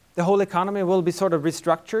the whole economy will be sort of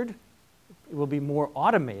restructured. It will be more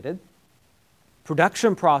automated.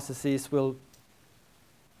 Production processes will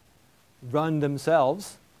run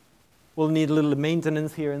themselves. We'll need a little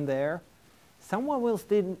maintenance here and there. Someone will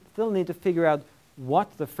still need to figure out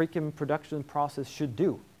what the freaking production process should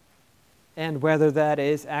do and whether that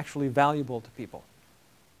is actually valuable to people.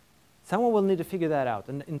 Someone will need to figure that out.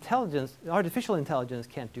 And artificial intelligence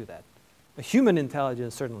can't do that. A human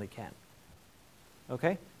intelligence certainly can.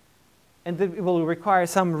 Okay? And it will require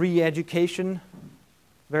some re-education,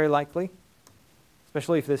 very likely,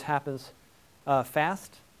 especially if this happens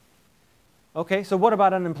fast. Okay, so what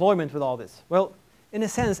about unemployment with all this? Well, in a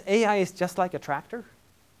sense, AI is just like a tractor.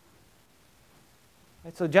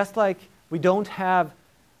 Right? So just like we don't have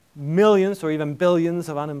millions or even billions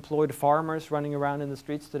of unemployed farmers running around in the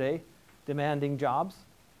streets today demanding jobs,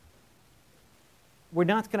 we're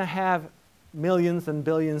not going to have millions and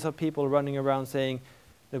billions of people running around saying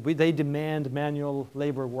that they demand manual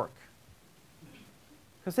labor work.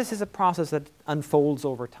 Because this is a process that unfolds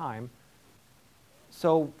over time.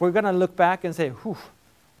 So we're going to look back and say, whew,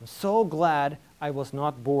 I'm so glad I was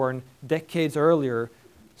not born decades earlier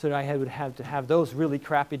so that I would have to have those really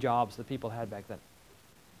crappy jobs that people had back then.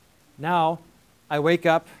 Now, I wake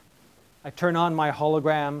up, I turn on my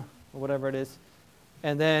hologram, or whatever it is,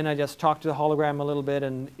 and then I just talk to the hologram a little bit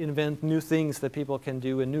and invent new things that people can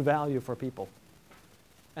do and new value for people.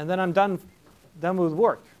 And then I'm done with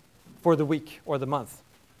work for the week or the month.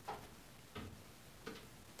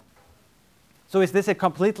 So is this a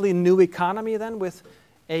completely new economy then with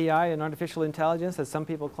AI and artificial intelligence, as some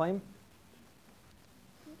people claim?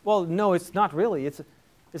 Well, no, it's not really. It's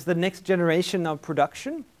the next generation of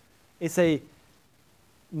production. It's a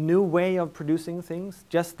new way of producing things,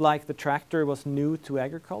 just like the tractor was new to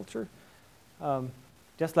agriculture.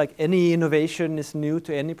 Just like any innovation is new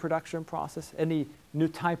to any production process, any new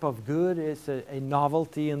type of good is a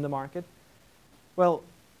novelty in the market. Well,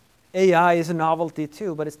 AI is a novelty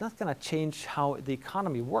too, but it's not going to change how the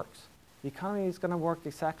economy works. The economy is going to work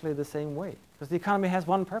exactly the same way, because the economy has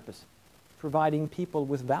one purpose: providing people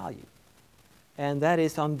with value. And that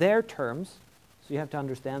is on their terms, so you have to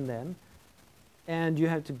understand them, and you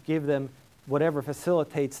have to give them whatever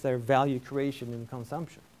facilitates their value creation and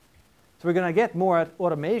consumption. So we're going to get more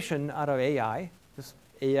automation out of AI, because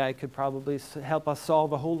AI could probably help us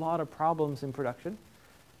solve a whole lot of problems in production.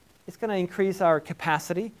 It's going to increase our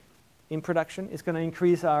capacity in production. It's going to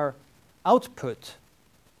increase our output.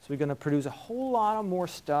 So we're going to produce a whole lot of more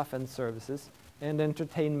stuff and services and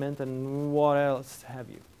entertainment and what else have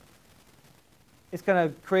you. It's going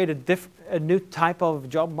to create a new type of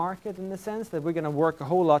job market in the sense that we're going to work a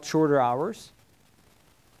whole lot shorter hours.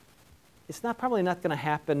 It's probably not going to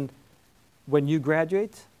happen when you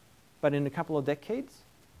graduate, but in a couple of decades.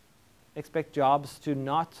 Expect jobs to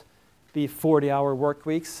not be 40-hour work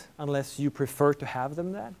weeks unless you prefer to have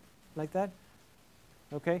them like that.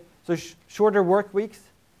 Okay? So shorter work weeks.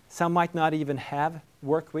 Some might not even have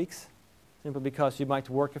work weeks, simply because you might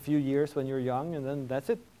work a few years when you're young and then that's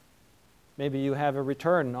it. Maybe you have a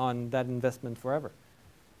return on that investment forever.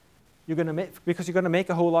 Because you're going to make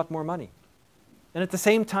a whole lot more money. And at the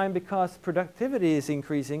same time, because productivity is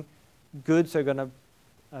increasing, goods are going to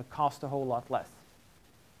cost a whole lot less.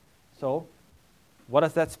 So what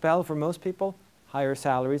does that spell for most people? Higher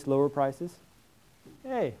salaries, lower prices.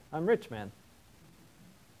 Hey, I'm rich, man.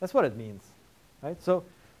 That's what it means, right? So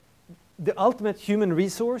the ultimate human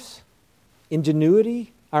resource,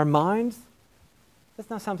 ingenuity, our minds, that's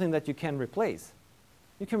not something that you can replace.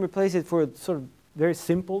 You can replace it for sort of very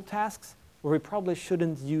simple tasks where we probably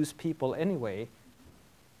shouldn't use people anyway.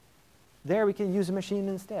 There we can use a machine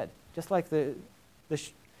instead. Just like the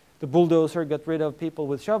bulldozer got rid of people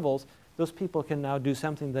with shovels, those people can now do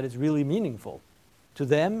something that is really meaningful to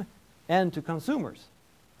them and to consumers.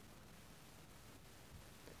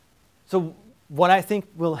 So what I think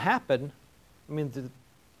will happen, I mean,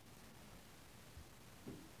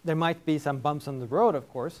 there might be some bumps on the road, of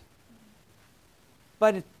course,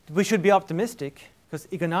 but we should be optimistic, because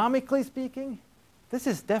economically speaking, this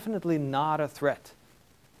is definitely not a threat.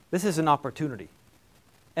 This is an opportunity.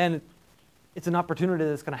 And it's an opportunity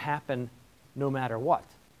that's going to happen no matter what,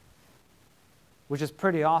 which is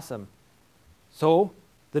pretty awesome. So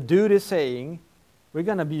the dude is saying, we're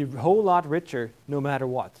going to be a whole lot richer no matter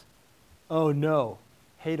what. Oh no,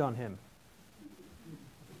 hate on him.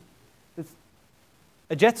 It's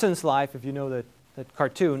a Jetsons life, if you know that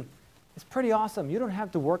cartoon, is pretty awesome. You don't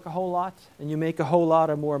have to work a whole lot, and you make a whole lot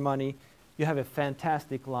of more money. You have a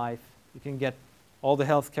fantastic life. You can get all the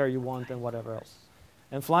health care you want and whatever else.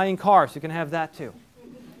 And flying cars, you can have that too.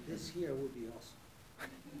 This here would be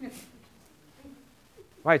awesome.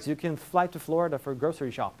 Right, so you can fly to Florida for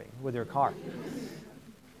grocery shopping with your car.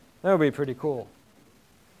 That would be pretty cool.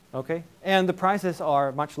 Okay? And the prices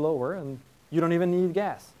are much lower, and you don't even need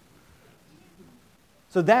gas.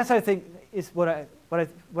 So that's, I think, is what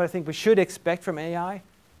I think we should expect from AI.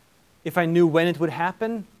 If I knew when it would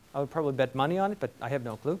happen, I would probably bet money on it, but I have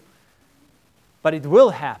no clue. But it will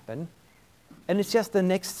happen, and it's just the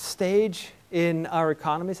next stage in our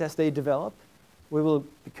economies as they develop. We will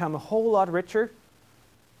become a whole lot richer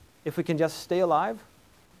if we can just stay alive.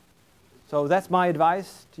 So that's my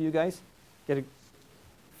advice to you guys.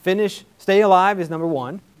 Stay alive is number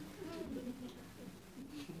one.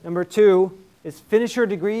 Number two is finish your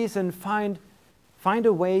degrees and find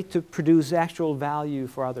a way to produce actual value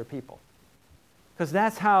for other people. Because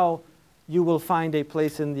that's how you will find a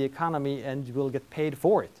place in the economy and you will get paid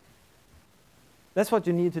for it. That's what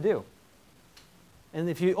you need to do. And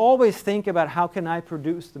if you always think about how can I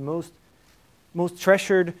produce the most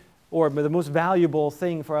treasured or the most valuable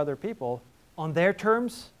thing for other people on their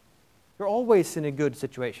terms, you're always in a good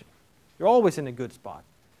situation. You're always in a good spot.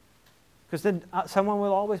 Because then someone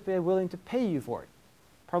will always be willing to pay you for it,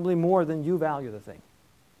 probably more than you value the thing.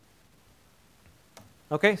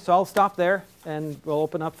 Okay, so I'll stop there and we'll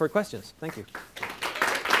open up for questions. Thank you.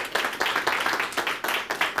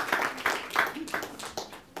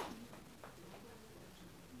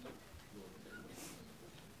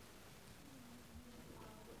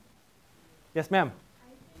 Yes, ma'am.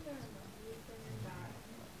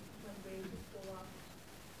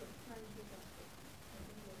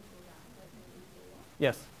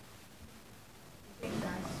 Yes. I think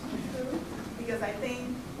that's true, because I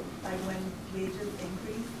think like when wages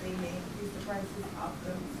increase, they may increase the prices of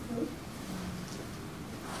them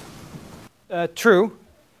too. True.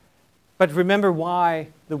 But remember why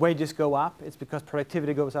the wages go up. It's because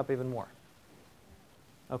productivity goes up even more.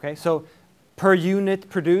 Okay, so per unit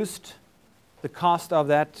produced, the cost of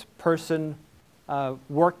that person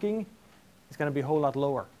working is going to be a whole lot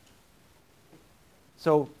lower.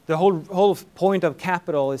 So the whole point of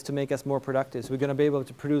capital is to make us more productive. So we're going to be able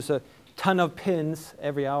to produce a ton of pins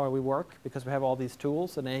every hour we work because we have all these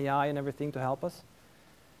tools and AI and everything to help us.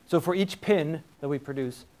 So for each pin that we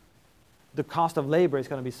produce, the cost of labor is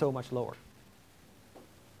going to be so much lower.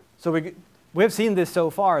 So we've seen this so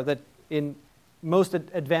far that in most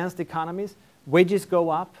advanced economies, wages go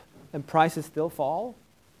up and prices still fall,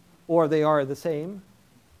 or they are the same,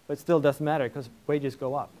 but it still doesn't matter because wages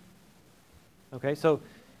go up. Okay, so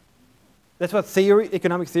that's what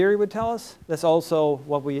economic theory would tell us. That's also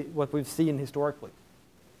what we've seen historically.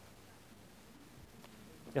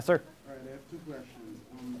 Yes, sir. All right, I have two questions.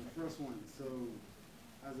 The first one, so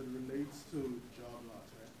as it relates to job loss,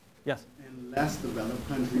 right? Yes. In less developed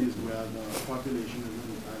countries where the population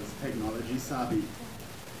isn't as technology savvy,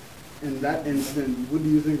 in that instant, what do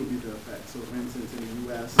you think would be the effect? So for instance, in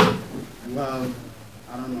the US, you have,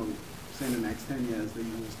 I don't know, say in the next 10 years, they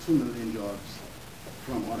lose 2 million jobs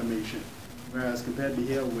from automation. Whereas compared to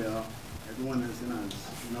here where everyone is in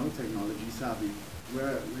as, technology savvy,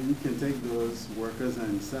 where you can take those workers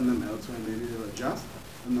and send them elsewhere and maybe they'll adjust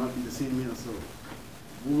and not be the same here. So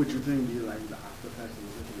what would you think be like the after effects of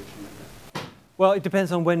a situation like that? Well, it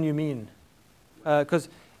depends on when you mean. Because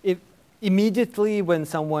immediately when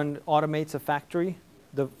someone automates a factory,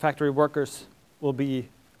 the factory workers will be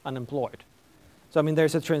unemployed. So I mean,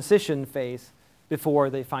 there's a transition phase before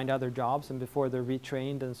they find other jobs and before they're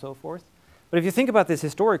retrained and so forth. But if you think about this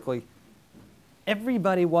historically,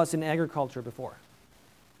 everybody was in agriculture before.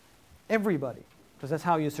 Everybody, because that's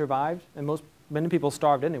how you survived, and many people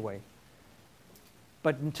starved anyway.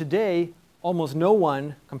 But today, almost no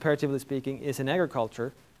one, comparatively speaking, is in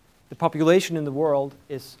agriculture. The population in the world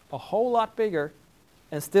is a whole lot bigger,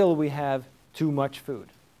 and still we have too much food,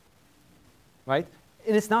 right?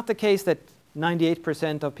 And it's not the case that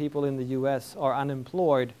 98% of people in the US are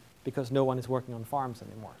unemployed because no one is working on farms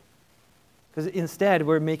anymore. Because instead,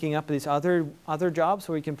 we're making up these other jobs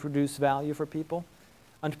where we can produce value for people.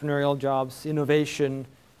 Entrepreneurial jobs, innovation,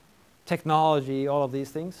 technology, all of these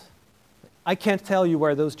things. I can't tell you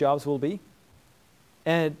where those jobs will be.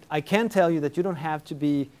 And I can tell you that you don't have to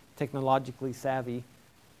be technologically savvy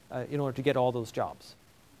in order to get all those jobs.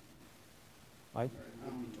 Right?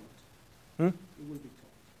 It will be taught.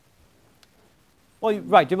 Well,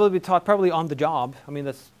 right, you will be taught probably on the job. I mean,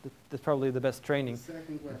 that's probably the best training. The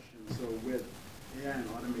second question, so with AI and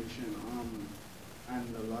automation,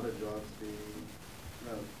 and a lot of jobs being,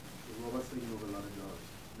 the robots taking over a lot of jobs,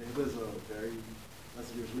 labor is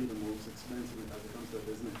that's usually the most expensive as it comes to a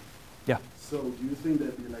business. Yeah. So do you think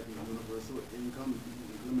there'd be like a universal income being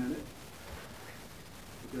implemented?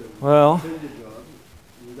 Because well, you take the job,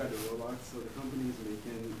 you got the robots, so the company's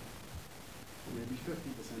making maybe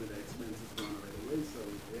 50% of their expenses gone right away, so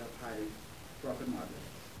they have high profit margins.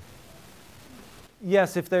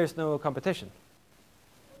 Yes, if there's no competition,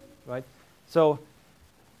 right? So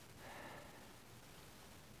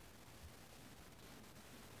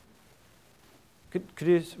could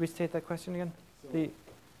you restate that question again? So I'm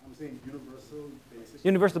saying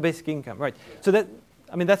universal basic income, right? Yeah. So that,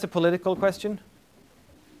 I mean, that's a political question.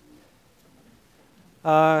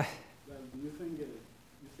 Well, do you think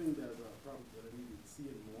there's a probability we'd see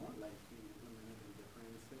it more, like being implemented in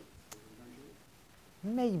different states, different countries?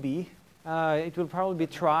 Maybe. It will probably be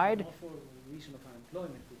tried. Not for a reason of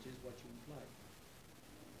unemployment, which is what you implied.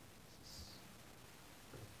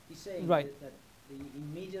 He's saying Right. that the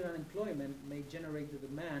immediate unemployment may generate the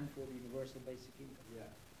demand for the universal basic income. Yeah.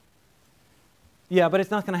 Yeah, but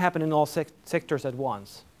it's not going to happen in all sectors at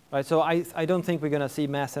once, right? So I don't think we're going to see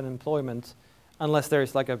mass unemployment unless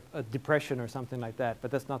there's like a depression or something like that,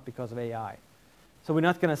 but that's not because of AI. So we're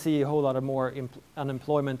not going to see a whole lot of more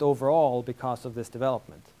unemployment overall because of this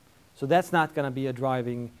development. So that's not going to be a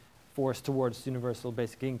driving force towards universal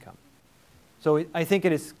basic income. So I think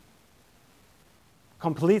it is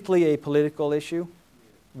completely a political issue,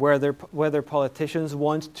 whether politicians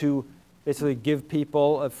want to basically give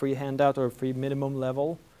people a free handout or a free minimum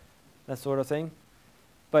level, that sort of thing.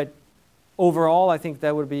 But overall, I think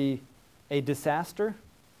that would be a disaster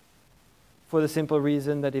for the simple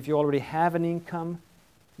reason that if you already have an income,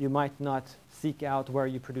 you might not seek out where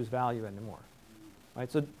you produce value anymore. Right?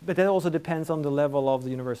 So, but that also depends on the level of the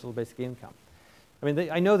universal basic income. I mean,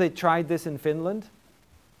 I know they tried this in Finland,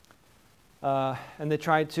 and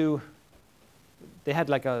they had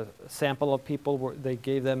like a sample of people where they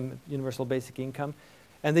gave them universal basic income,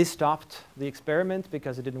 and they stopped the experiment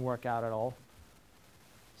because it didn't work out at all.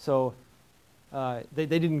 So they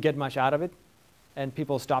didn't get much out of it, and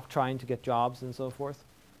people stopped trying to get jobs and so forth.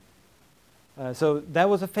 So that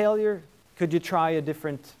was a failure. Could you try a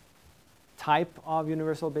different type of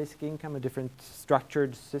universal basic income, a different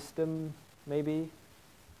structured system, maybe?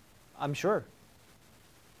 I'm sure.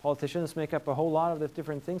 Politicians make up a whole lot of the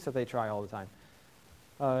different things that they try all the time.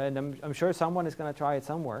 And I'm sure someone is going to try it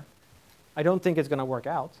somewhere. I don't think it's going to work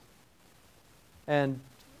out. And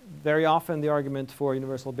very often the argument for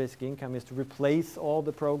universal basic income is to replace all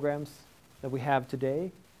the programs that we have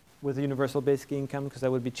today with a universal basic income because that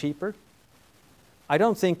would be cheaper. I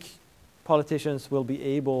don't think politicians will be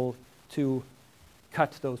able to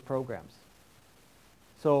cut those programs.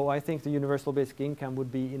 So I think the universal basic income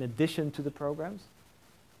would be in addition to the programs,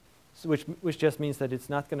 so which just means that it's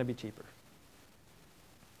not going to be cheaper.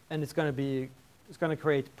 And it's going to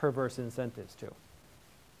create perverse incentives too.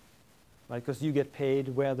 Right? Because you get paid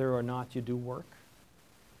whether or not you do work.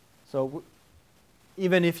 So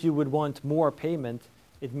even if you would want more payment,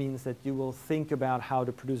 it means that you will think about how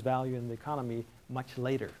to produce value in the economy much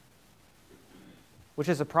later, which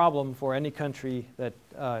is a problem for any country that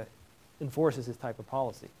enforces this type of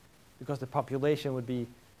policy, because the population would be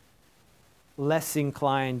less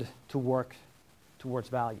inclined to work towards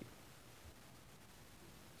value.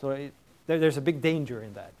 So there's a big danger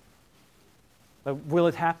in that. But will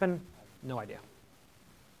it happen? No idea.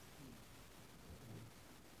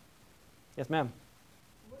 Yes, ma'am.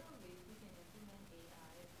 What are ways we can implement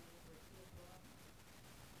AI at the university as well?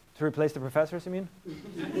 To replace the professors, you mean?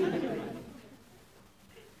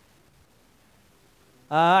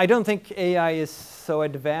 I don't think AI is so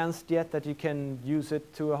advanced yet that you can use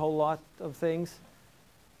it to a whole lot of things.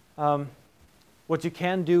 What you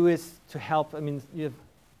can do is to help, I mean, you have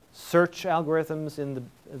search algorithms in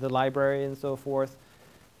the library and so forth,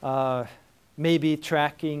 maybe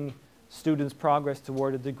tracking students' progress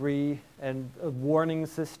toward a degree, and a warning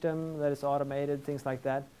system that is automated, things like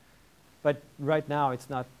that. But right now, it's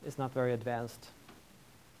not very advanced.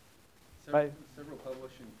 Several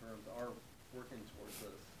publishing firms are working towards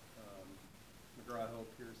this. McGraw-Hill,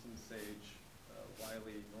 Pearson, Sage,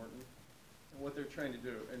 Wiley, Norton. And what they're trying to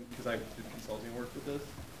do, and because I did consulting work with this,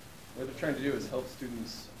 what they're trying to do is help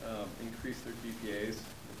students increase their GPAs,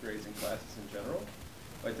 the grades in classes in general,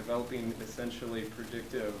 by developing essentially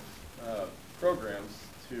predictive programs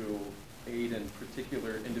to aid in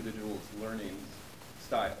particular individuals' learning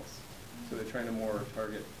styles. So they're trying to more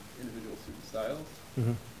target individual student styles.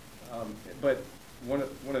 Mm-hmm. But one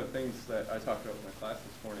of the things that I talked about in my class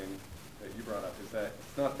this morning that you brought up is that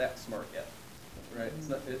it's not that smart yet, right? It's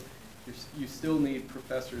not. You still need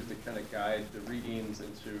professors to kind of guide the readings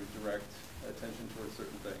and to direct attention towards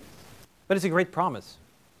certain things. But it's a great promise.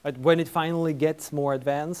 Right? When it finally gets more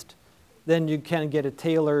advanced, then you can get a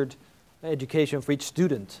tailored education for each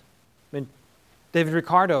student. I mean, David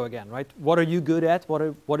Ricardo again, right? What are you good at?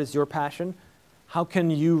 What is your passion? how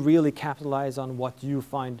can you really capitalize on what you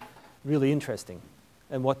find really interesting?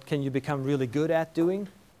 And what can you become really good at doing?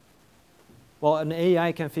 Well, an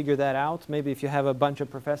AI can figure that out. Maybe if you have a bunch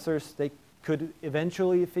of professors, they could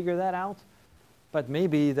eventually figure that out. But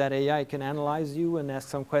maybe that AI can analyze you and ask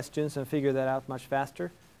some questions and figure that out much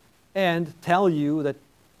faster. And tell you that,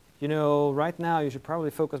 you know, right now you should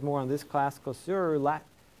probably focus more on this class because you're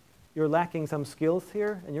lacking some skills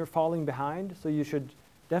here and you're falling behind. So you should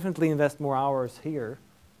definitely invest more hours here.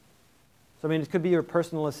 So, I mean, it could be your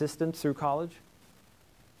personal assistant through college.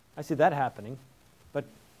 I see that happening, but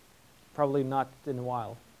probably not in a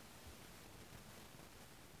while.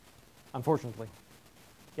 Unfortunately.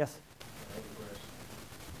 Yes? I have a question.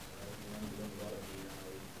 I'm doing a lot of AI,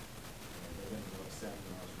 and I've been a lot of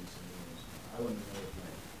seminars recently. I want to know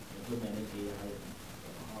if implementing AI in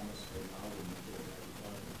the Bahamas right now would make it a better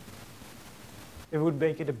economy. It would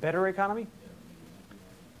make it a better economy? Yeah, maybe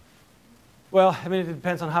implementing. Well, I mean, it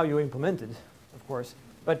depends on how you implement it, of course.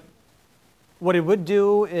 But what it would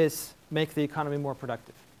do is make the economy more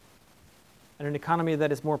productive. And an economy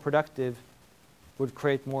that is more productive would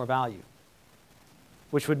create more value,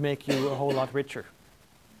 which would make you a whole lot richer.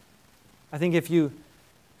 I think if you,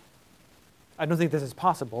 I don't think this is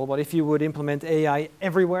possible, but if you would implement AI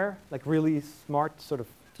everywhere, like really smart sort of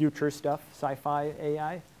future stuff, sci-fi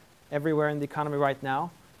AI, everywhere in the economy right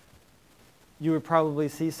now, you would probably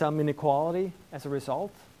see some inequality as a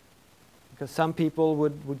result, because some people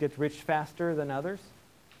would get rich faster than others.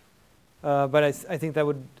 But I think that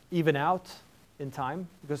would even out in time,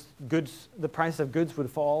 because the price of goods would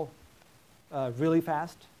fall really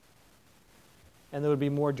fast, and there would be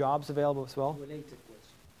more jobs available as well. Related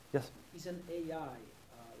question. Yes? Is an AI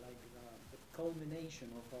like the culmination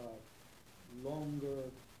of a longer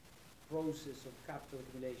process of capital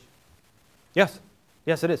accumulation? Yes.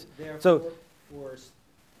 Yes, it is. Therefore, So, for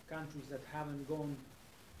countries that haven't gone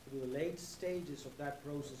through the late stages of that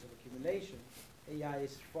process of accumulation, AI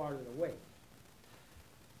is farther away.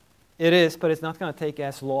 it is, but it's not going to take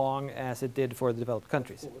as long as it did for the developed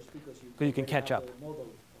countries. Of course, because you can already catch have up. the model of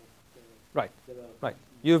the Right, development. right.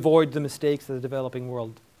 You avoid the mistakes that the developing world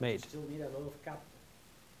You made. still need a lot of capital.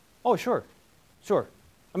 Oh, sure, sure.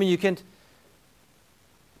 I mean, you can't,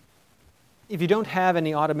 if you don't have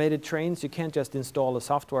any automated trains, you can't just install a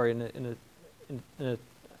software in an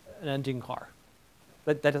engine car.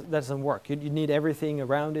 That doesn't work. You need everything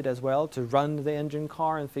around it as well to run the engine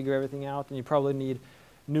car and figure everything out, and you probably need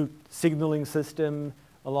new signaling system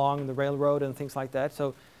along the railroad and things like that.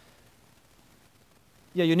 So,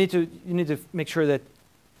 yeah, you need to make sure that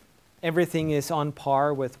everything is on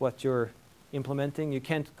par with what you're implementing. You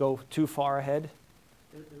can't go too far ahead.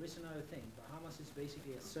 There is another thing. Bahamas is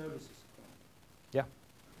basically a services economy. Yeah.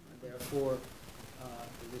 And therefore,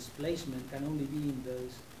 the displacement can only be in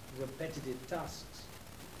those repetitive tasks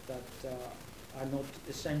that are not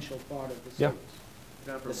essential part of the Yeah. service.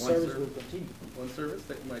 Now for The one service will continue. One service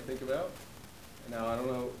that you might think about, now I don't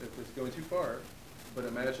know if it's going too far, but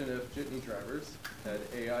imagine if jitney drivers had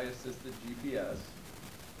AI-assisted GPS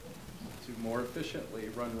to more efficiently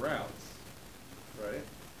run routes, right?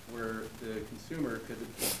 Where the consumer could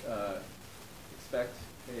expect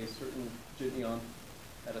a certain jitney on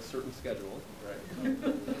at a certain schedule, right?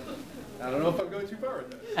 I don't know if I'm going too far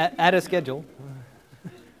with that. At a schedule.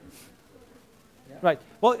 Yeah. Right.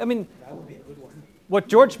 Well, I mean, That would be a good one. what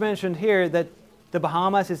George mentioned here, that the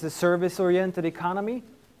Bahamas is a service-oriented economy,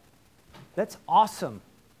 that's awesome.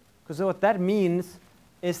 Because what that means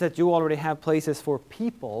is that you already have places for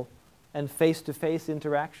people and face-to-face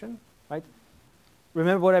interaction, right?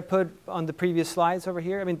 Remember what I put on the previous slides over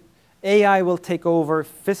here? I mean, AI will take over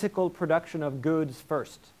physical production of goods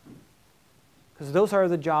first. Because those are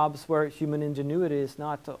the jobs where human ingenuity is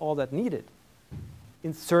not all that needed.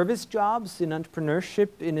 In service jobs, in entrepreneurship,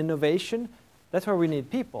 in innovation, that's where we need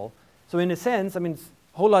people. So in a sense, I mean, it's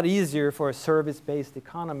a whole lot easier for a service-based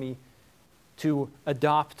economy to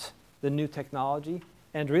adopt the new technology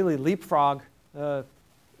and really leapfrog the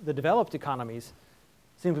developed economies,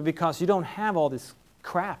 simply because you don't have all this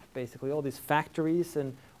crap, basically, all these factories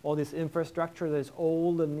and all this infrastructure that is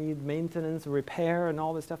old and need maintenance, repair, and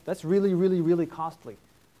all this stuff. That's really, really, really costly.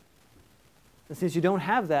 And since you don't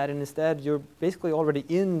have that, and instead you're basically already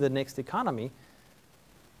in the next economy,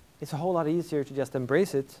 it's a whole lot easier to just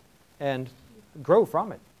embrace it and grow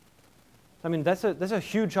from it. I mean, that's a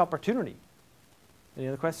huge opportunity. Any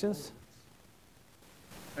other questions?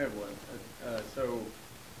 I have one. So,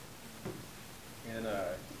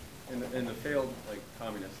 in the failed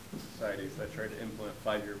communist societies that tried to implement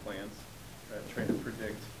 5-year plans, trying to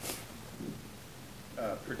predict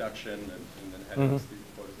production and then had to steep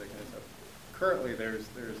quotas, that kind of stuff. Currently, there's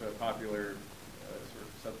a popular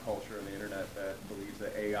subculture on the internet that believes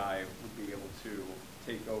that AI would be able to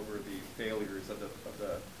take over the failures of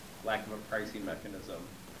the lack of a pricing mechanism.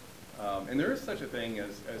 And there is such a thing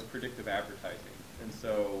as predictive advertising. And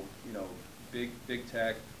so, you know, big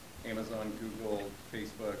tech, Amazon, Google,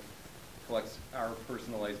 Facebook, collects our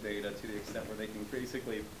personalized data to the extent where they can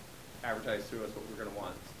basically advertise to us what we're going to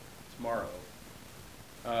want tomorrow.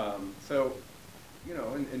 So, you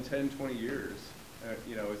know, in 10, 20 years,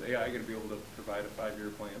 you know, is AI going to be able to provide a 5-year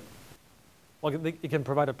plan? Well, it can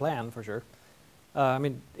provide a plan for sure. I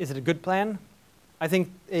mean, is it a good plan? I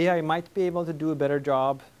think AI might be able to do a better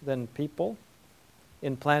job than people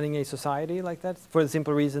in planning a society like that, for the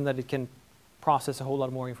simple reason that it can process a whole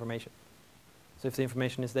lot more information. So if the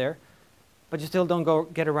information is there, but you still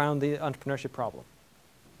don't get around the entrepreneurship problem,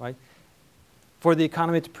 right? For the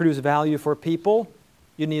economy to produce value for people,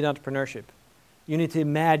 you need entrepreneurship. You need to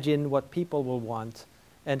imagine what people will want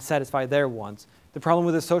and satisfy their wants. The problem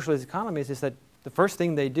with the socialist economies is that the first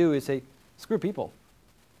thing they do is say, screw people.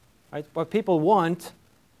 Right? What people want,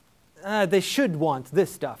 they should want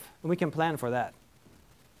this stuff, and we can plan for that.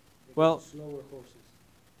 Well, slower horses.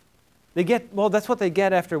 They get, well, that's what they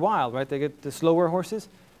get after a while, right? They get the slower horses.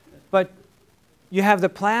 But you have the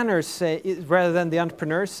planners say, rather than the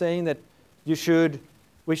entrepreneurs saying that we should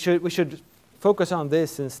focus on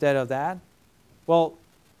this instead of that. Well,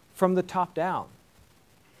 from the top down.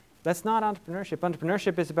 That's not entrepreneurship.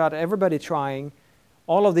 Entrepreneurship is about everybody trying,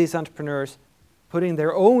 all of these entrepreneurs putting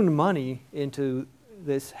their own money into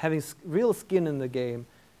this, having real skin in the game,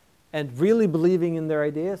 and really believing in their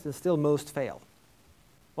ideas, and still most fail.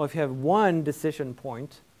 Well, if you have one decision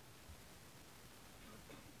point,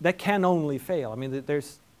 that can only fail. I mean,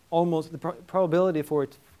 there's almost, the probability for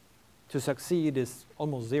it to succeed is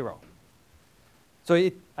almost zero. So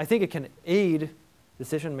I think it can aid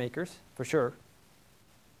decision makers, for sure.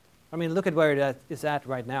 I mean, look at where it is at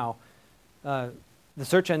right now. The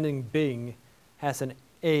search engine Bing has an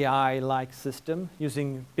AI-like system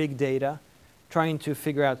using big data, trying to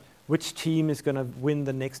figure out which team is going to win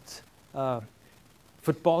the next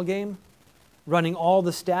football game, running all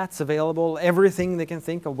the stats available, everything they can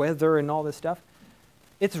think of, weather and all this stuff.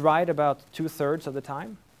 It's right about 2/3 of the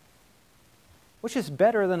time, which is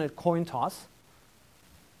better than a coin toss,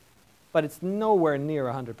 but it's nowhere near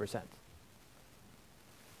 100%.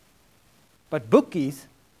 But bookies,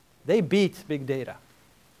 they beat big data.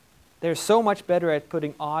 They're so much better at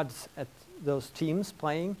putting odds at those teams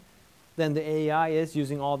playing than the AI is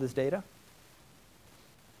using all this data.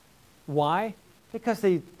 Why? Because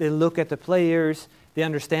they look at the players, they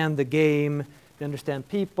understand the game, they understand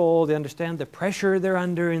people, they understand the pressure they're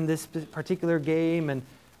under in this particular game, and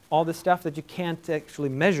all this stuff that you can't actually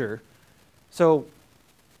measure. So,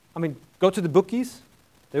 I mean, go to the bookies.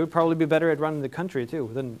 They would probably be better at running the country too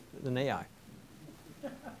than AI.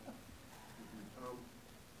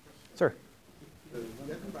 Sir?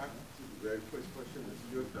 Getting back to the very first question that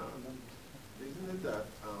you have done, isn't it that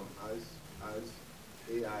as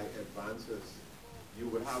AI advances, you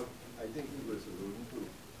would have, I think he was alluding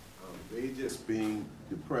to, wages being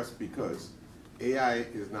depressed because AI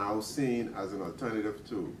is now seen as an alternative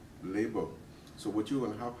to labor. So what you're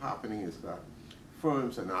going to have happening is that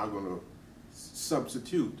firms are now going to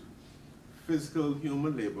substitute physical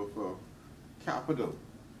human labor for capital.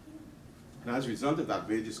 And as a result of that,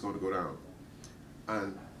 wages are going to go down.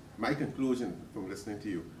 And my conclusion from listening to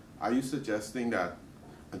you, are you suggesting that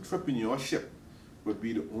entrepreneurship would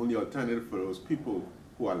be the only alternative for those people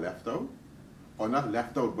who are left out? Or not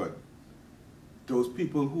left out, but those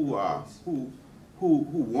people who are who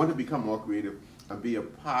want to become more creative and be a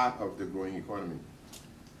part of the growing economy?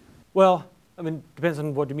 Well, I mean, depends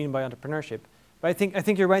on what you mean by entrepreneurship. But I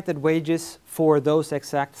think you're right that wages for those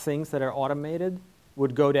exact things that are automated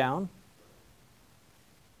would go down.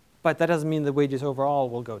 But that doesn't mean the wages overall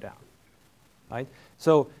will go down, right?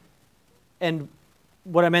 So, and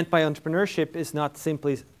what I meant by entrepreneurship is not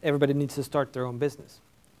simply everybody needs to start their own business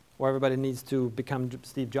or everybody needs to become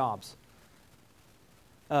Steve Jobs.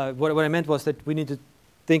 What I meant was that we need to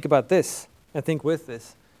think about this and think with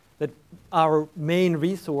this, that our main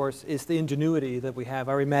resource is the ingenuity that we have,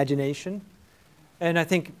 our imagination. And I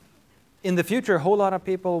think in the future, a whole lot of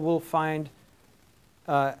people will find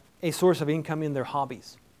a source of income in their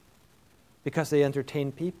hobbies because they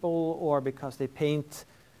entertain people or because they paint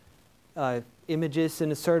images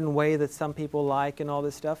in a certain way that some people like and all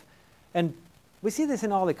this stuff. And we see this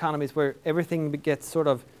in all economies where everything gets sort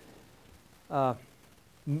of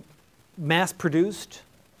mass-produced,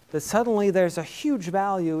 that suddenly there's a huge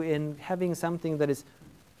value in having something that is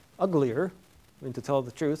uglier, I mean, to tell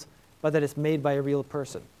the truth, but that is made by a real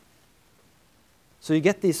person. So you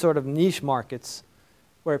get these sort of niche markets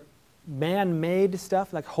where man-made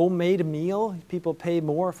stuff, like homemade meal, people pay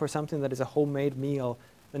more for something that is a homemade meal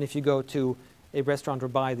than if you go to a restaurant or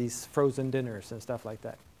buy these frozen dinners and stuff like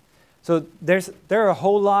that. So there are a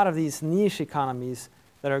whole lot of these niche economies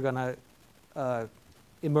that are going to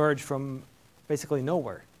emerge from basically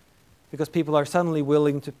nowhere, because people are suddenly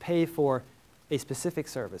willing to pay for a specific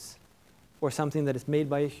service or something that is made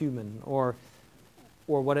by a human or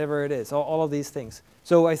whatever it is, all of these things.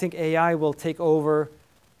 So I think AI will take over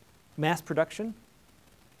mass production,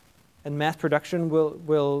 and mass production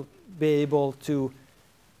will be able to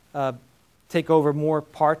take over more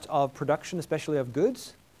parts of production, especially of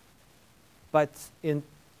goods. But in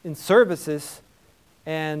services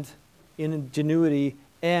and in ingenuity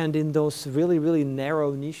and in those really, really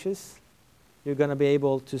narrow niches, you're going to be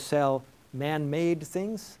able to sell man-made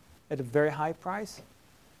things at a very high price,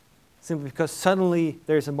 simply because suddenly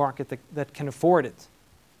there's a market that can afford it.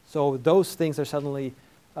 So those things are suddenly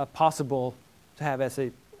possible to have as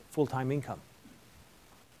a full-time income.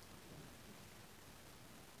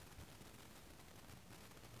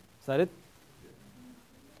 Is that it?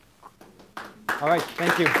 All right,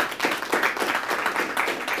 thank you.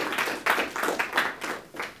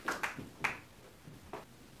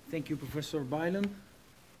 Thank you, Professor Bylund.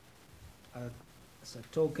 As a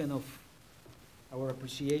token of our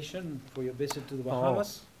appreciation for your visit to the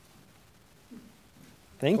Bahamas.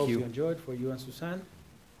 Thank Hope you. you enjoyed, for you and Suzanne.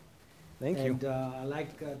 Thank you. And I'd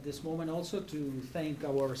like at this moment also to thank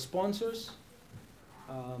our sponsors,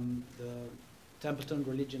 the Templeton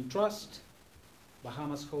Religion Trust,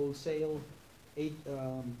 Bahamas Wholesale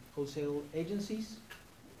Agencies,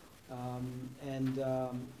 and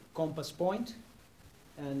Compass Point.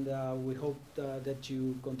 And we hope that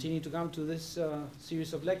you continue to come to this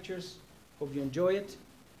series of lectures. Hope you enjoy it,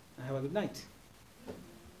 and have a good night.